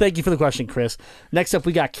 Thank you for the question, Chris. Next up,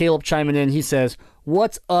 we got Caleb chiming in. He says,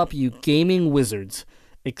 what's up, you gaming wizards?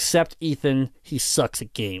 Except Ethan, he sucks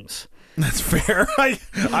at games. That's fair.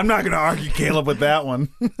 I'm not going to argue Caleb with that one.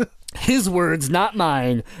 His words, not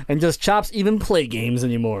mine. And does Chops even play games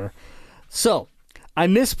anymore? So, I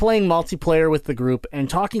miss playing multiplayer with the group and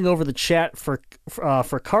talking over the chat for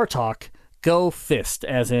car talk. Go Fist,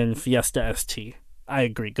 as in Fiesta ST. I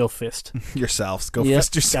agree. Go fist. Yourselves. Go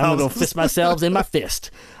fist yourselves. I'm going to go fist myself in my fist.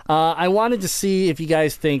 I wanted to see if you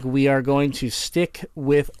guys think we are going to stick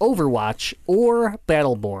with Overwatch or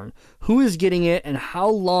Battleborn. Who is getting it, and how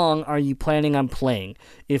long are you planning on playing?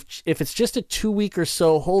 If it's just a 2-week or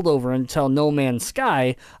so holdover until No Man's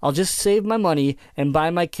Sky, I'll just save my money and buy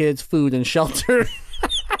my kids food and shelter.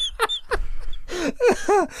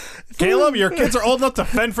 Caleb, your kids are old enough to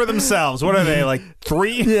fend for themselves. What are they,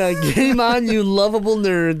 3? Yeah, game on, you lovable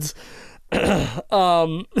nerds.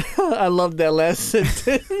 I love that last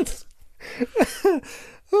sentence.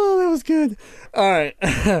 Oh, that was good. All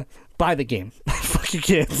right. Buy the game. Fuck your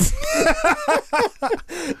kids.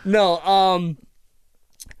 No,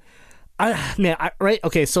 right?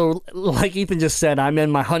 Okay, so like Ethan just said, I'm in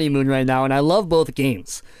my honeymoon right now, and I love both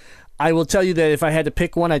games. I will tell you that if I had to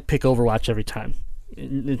pick one, I'd pick Overwatch every time.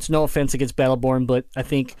 It's no offense against Battleborn, but I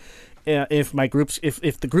think if my groups,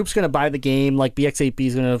 if the group's going to buy the game, like BX8B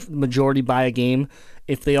is going to majority buy a game,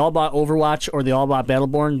 if they all bought Overwatch or they all bought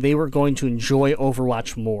Battleborn, they were going to enjoy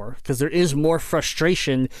Overwatch more because there is more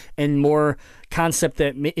frustration and more concept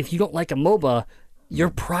that if you don't like a MOBA, you're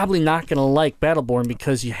probably not going to like Battleborn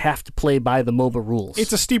because you have to play by the MOBA rules.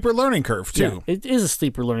 It's a steeper learning curve, too. Yeah, it is a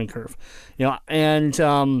steeper learning curve. And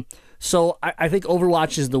so I think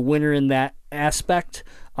Overwatch is the winner in that aspect.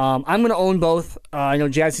 I'm going to own both. I know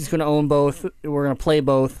Jazzy's going to own both. We're going to play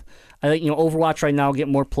both. I think Overwatch right now will get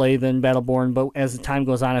more play than Battleborn, but as the time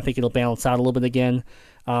goes on, I think it'll balance out a little bit again.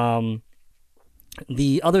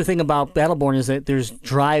 The other thing about Battleborn is that there's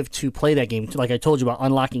drive to play that game. Like I told you about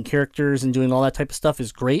unlocking characters and doing all that type of stuff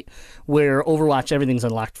is great, where Overwatch, everything's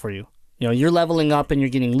unlocked for you. You're leveling up and you're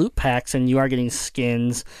getting loot packs and you are getting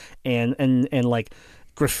skins and like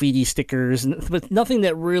graffiti stickers, but nothing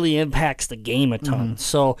that really impacts the game a ton.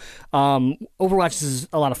 So Overwatch is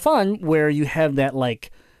a lot of fun where you have that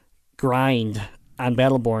like grind on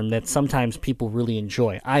Battleborn that sometimes people really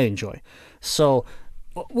enjoy. I enjoy. So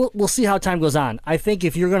we'll see how time goes on. I think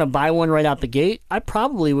if you're going to buy one right out the gate,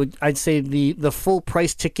 I'd say the full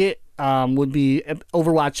price ticket would be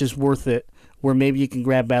Overwatch is worth it, where maybe you can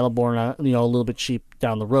grab Battleborn a little bit cheap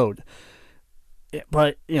down the road.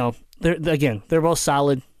 But they're both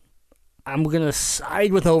solid. I'm going to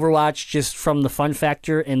side with Overwatch just from the fun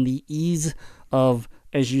factor and the ease of,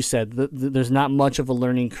 as you said, there's not much of a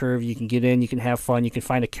learning curve. You can get in, you can have fun, you can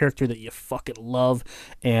find a character that you fucking love,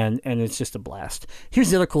 and it's just a blast. Here's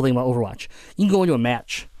the other cool thing about Overwatch. You can go into a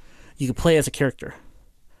match. You can play as a character.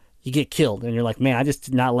 You get killed, and you're like, man, I just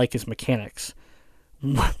did not like his mechanics.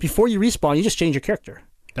 Before you respawn, you just change your character.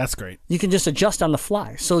 That's great. You can just adjust on the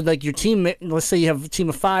fly. So, like your team, let's say you have a team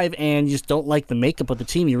of 5 and you just don't like the makeup of the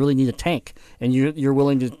team, you really need a tank, and you're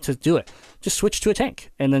willing to do it. Just switch to a tank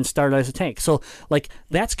and then start as a tank. So, like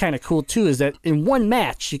that's kind of cool too. Is that in one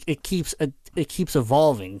match it keeps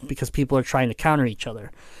evolving because people are trying to counter each other.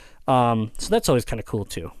 So that's always kind of cool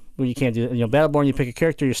too. When you can't do Battleborn, you pick a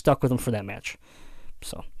character, you're stuck with them for that match.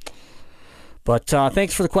 So, but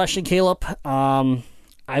thanks for the question, Caleb.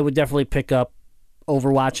 I would definitely pick up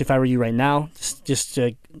Overwatch if I were you right now, just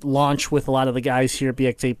to launch with a lot of the guys here at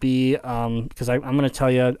BX8B, because I'm going to tell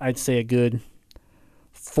you, I'd say a good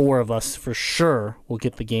 4 of us for sure will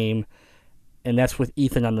get the game, and that's with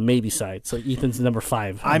Ethan on the maybe side. So Ethan's number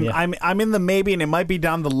 5. I'm in the maybe, and it might be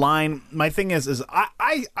down the line. My thing is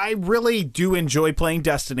I really do enjoy playing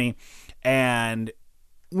Destiny, and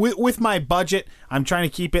with my budget, I'm trying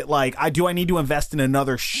to keep it like I need to invest in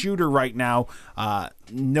another shooter right now.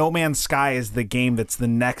 No Man's Sky is the game that's the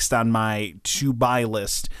next on my to buy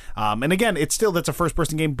list. And again, that's a first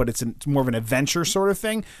person game, but it's more of an adventure sort of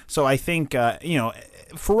thing. So I think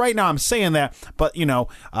for right now I'm saying that, but in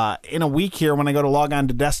a week here when I go to log on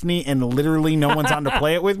to Destiny and literally no one's on to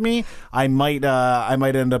play it with me, I might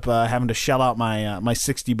end up having to shell out my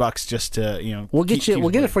 $60 just to We'll get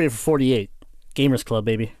it for you for 48. Gamers Club,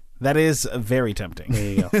 baby. That is very tempting.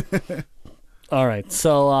 There you go. All right,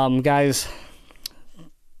 so guys,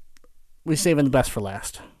 we're saving the best for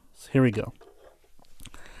last. So here we go.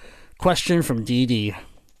 Question from DD.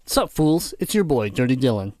 What's up, fools? It's your boy, Dirty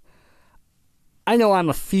Dylan. I know I'm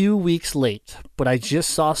a few weeks late, but I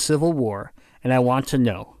just saw Civil War, and I want to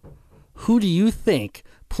know, who do you think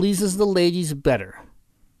pleases the ladies better,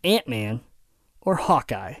 Ant-Man or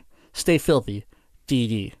Hawkeye? Stay filthy,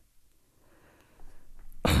 DD.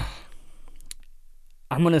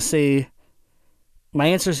 I'm going to say my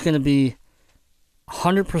answer is going to be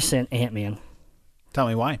 100% Ant-Man. Tell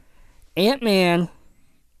me why. Ant-Man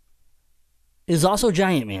is also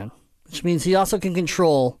Giant Man, which means he also can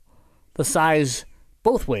control the size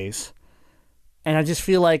both ways. And I just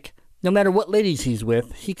feel like no matter what ladies he's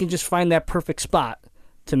with, he can just find that perfect spot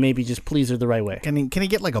to maybe just please her the right way. Can he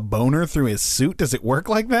get like a boner through his suit? Does it work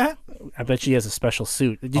like that? I bet she has a special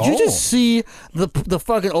suit. Did you just see the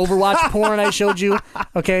fucking Overwatch porn I showed you?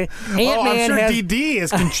 Okay, Ant-Man I'm sure DD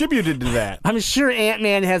has contributed to that. I'm sure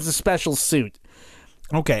Ant-Man has a special suit.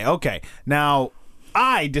 Okay. Now,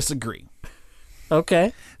 I disagree.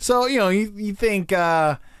 Okay. So, you think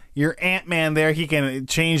your Ant-Man there, he can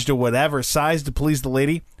change to whatever size to please the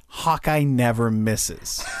lady? Hawkeye never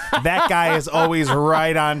misses. That guy is always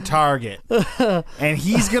right on target. And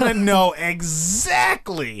he's going to know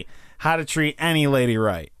exactly how to treat any lady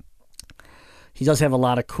right. He does have a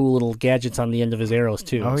lot of cool little gadgets on the end of his arrows,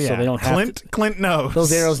 too. Oh, yeah. So they don't have Clint knows.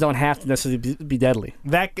 Those arrows don't have to necessarily be deadly.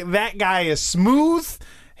 That guy is smooth.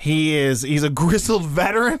 He's a grizzled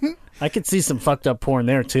veteran. I could see some fucked up porn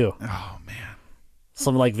there, too. Oh, man.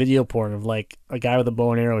 some like video porn of like a guy with a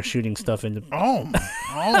bow and arrow shooting stuff into. Oh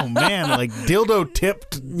man, like dildo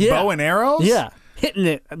tipped Yeah. bow and arrows. Yeah,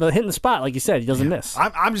 hitting the spot like you said. He doesn't miss.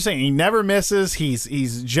 I'm just saying he never misses.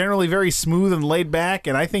 He's generally very smooth and laid back,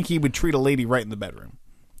 and I think he would treat a lady right in the bedroom.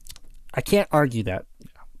 I can't argue that,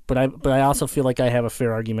 but I also feel like I have a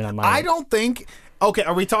fair argument on my. I end. don't think. Okay,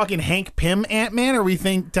 are we talking Hank Pym Ant-Man, or are we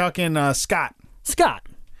talking Scott? Scott.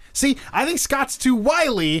 See, I think Scott's too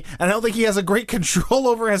wily, and I don't think he has a great control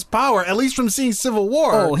over his power, at least from seeing Civil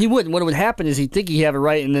War. Oh, he wouldn't. What would happen is he'd think he have it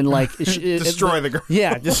right, and then like Destroy the girl.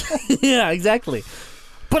 Yeah, yeah, exactly.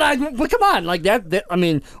 But come on, like that. I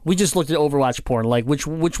mean, we just looked at Overwatch porn. Like, which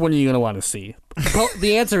one are you gonna want to see?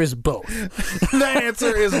 The answer is both. The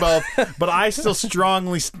answer is both, but I still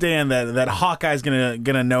strongly stand that Hawkeye's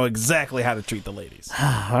gonna know exactly how to treat the ladies.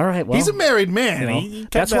 All right, well, He's a married man. you know, He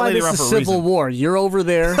kept that's that why lady this around is for a Civil reason. War. You're over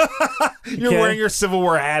there. You're wearing your Civil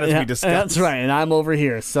War hat as we discussed. That's right, and I'm over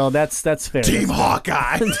here. So that's fair. Team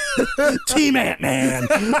Hawkeye. Team Ant-Man.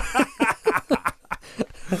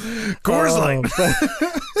 Coors Light.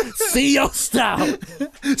 CEO style.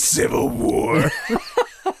 Civil War.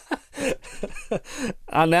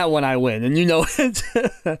 On that one, I win, and you know it.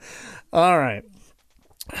 All right.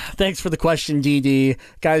 Thanks for the question, DD.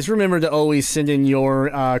 Guys, remember to always send in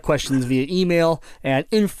your questions via email at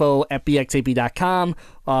info@bxap.com,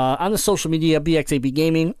 on the social media, BXAP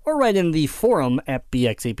Gaming, or right in the forum at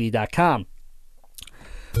bxap.com.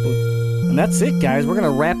 And that's it, guys. We're going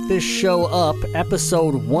to wrap this show up.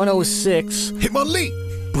 Episode 106. Hit my lead.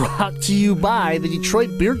 Brought to you by the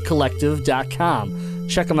DetroitBeardCollective.com.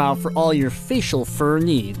 Check them out for all your facial fur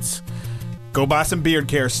needs. Go buy some beard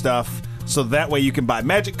care stuff, so that way you can buy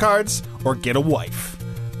magic cards or get a wife.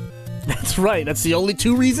 That's right. That's the only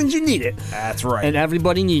two reasons you need it. That's right. And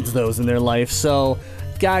everybody needs those in their life. So,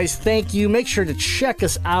 guys, thank you. Make sure to check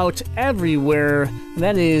us out everywhere.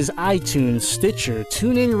 That is iTunes, Stitcher,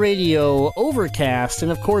 TuneIn Radio, Overcast,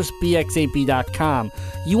 and of course, BXAP.com.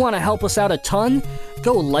 You want to help us out a ton?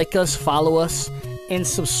 Go like us, follow us, and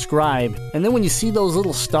subscribe. And then when you see those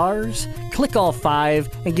little stars, click all 5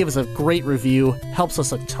 and give us a great review. Helps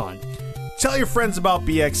us a ton. Tell your friends about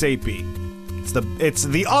BXAP. It's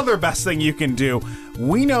the other best thing you can do.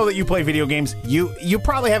 We know that you play video games. You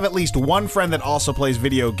probably have at least one friend that also plays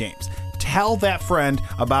video games. Tell that friend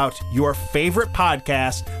about your favorite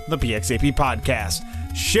podcast, the BXAP Podcast.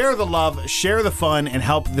 Share the love, share the fun, and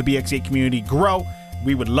help the BXAP community grow.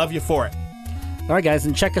 We would love you for it. All right, guys,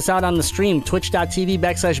 and check us out on the stream,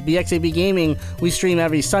 twitch.tv/BXAP Gaming. We stream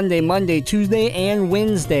every Sunday, Monday, Tuesday, and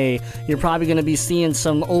Wednesday. You're probably going to be seeing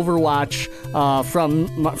some Overwatch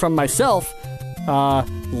from myself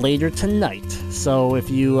later tonight. So if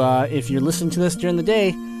you're listening to this during the day,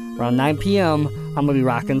 around 9 p.m., I'm going to be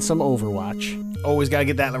rocking some Overwatch. Always got to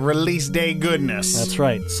get that release day goodness. That's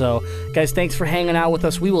right. So, guys, thanks for hanging out with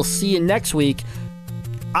us. We will see you next week.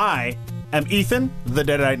 I am Ethan, the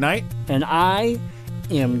Deadite Knight. And I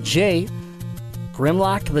am Jay,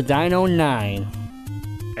 Grimlock the Dino 9.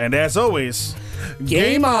 And as always,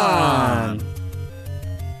 Game on!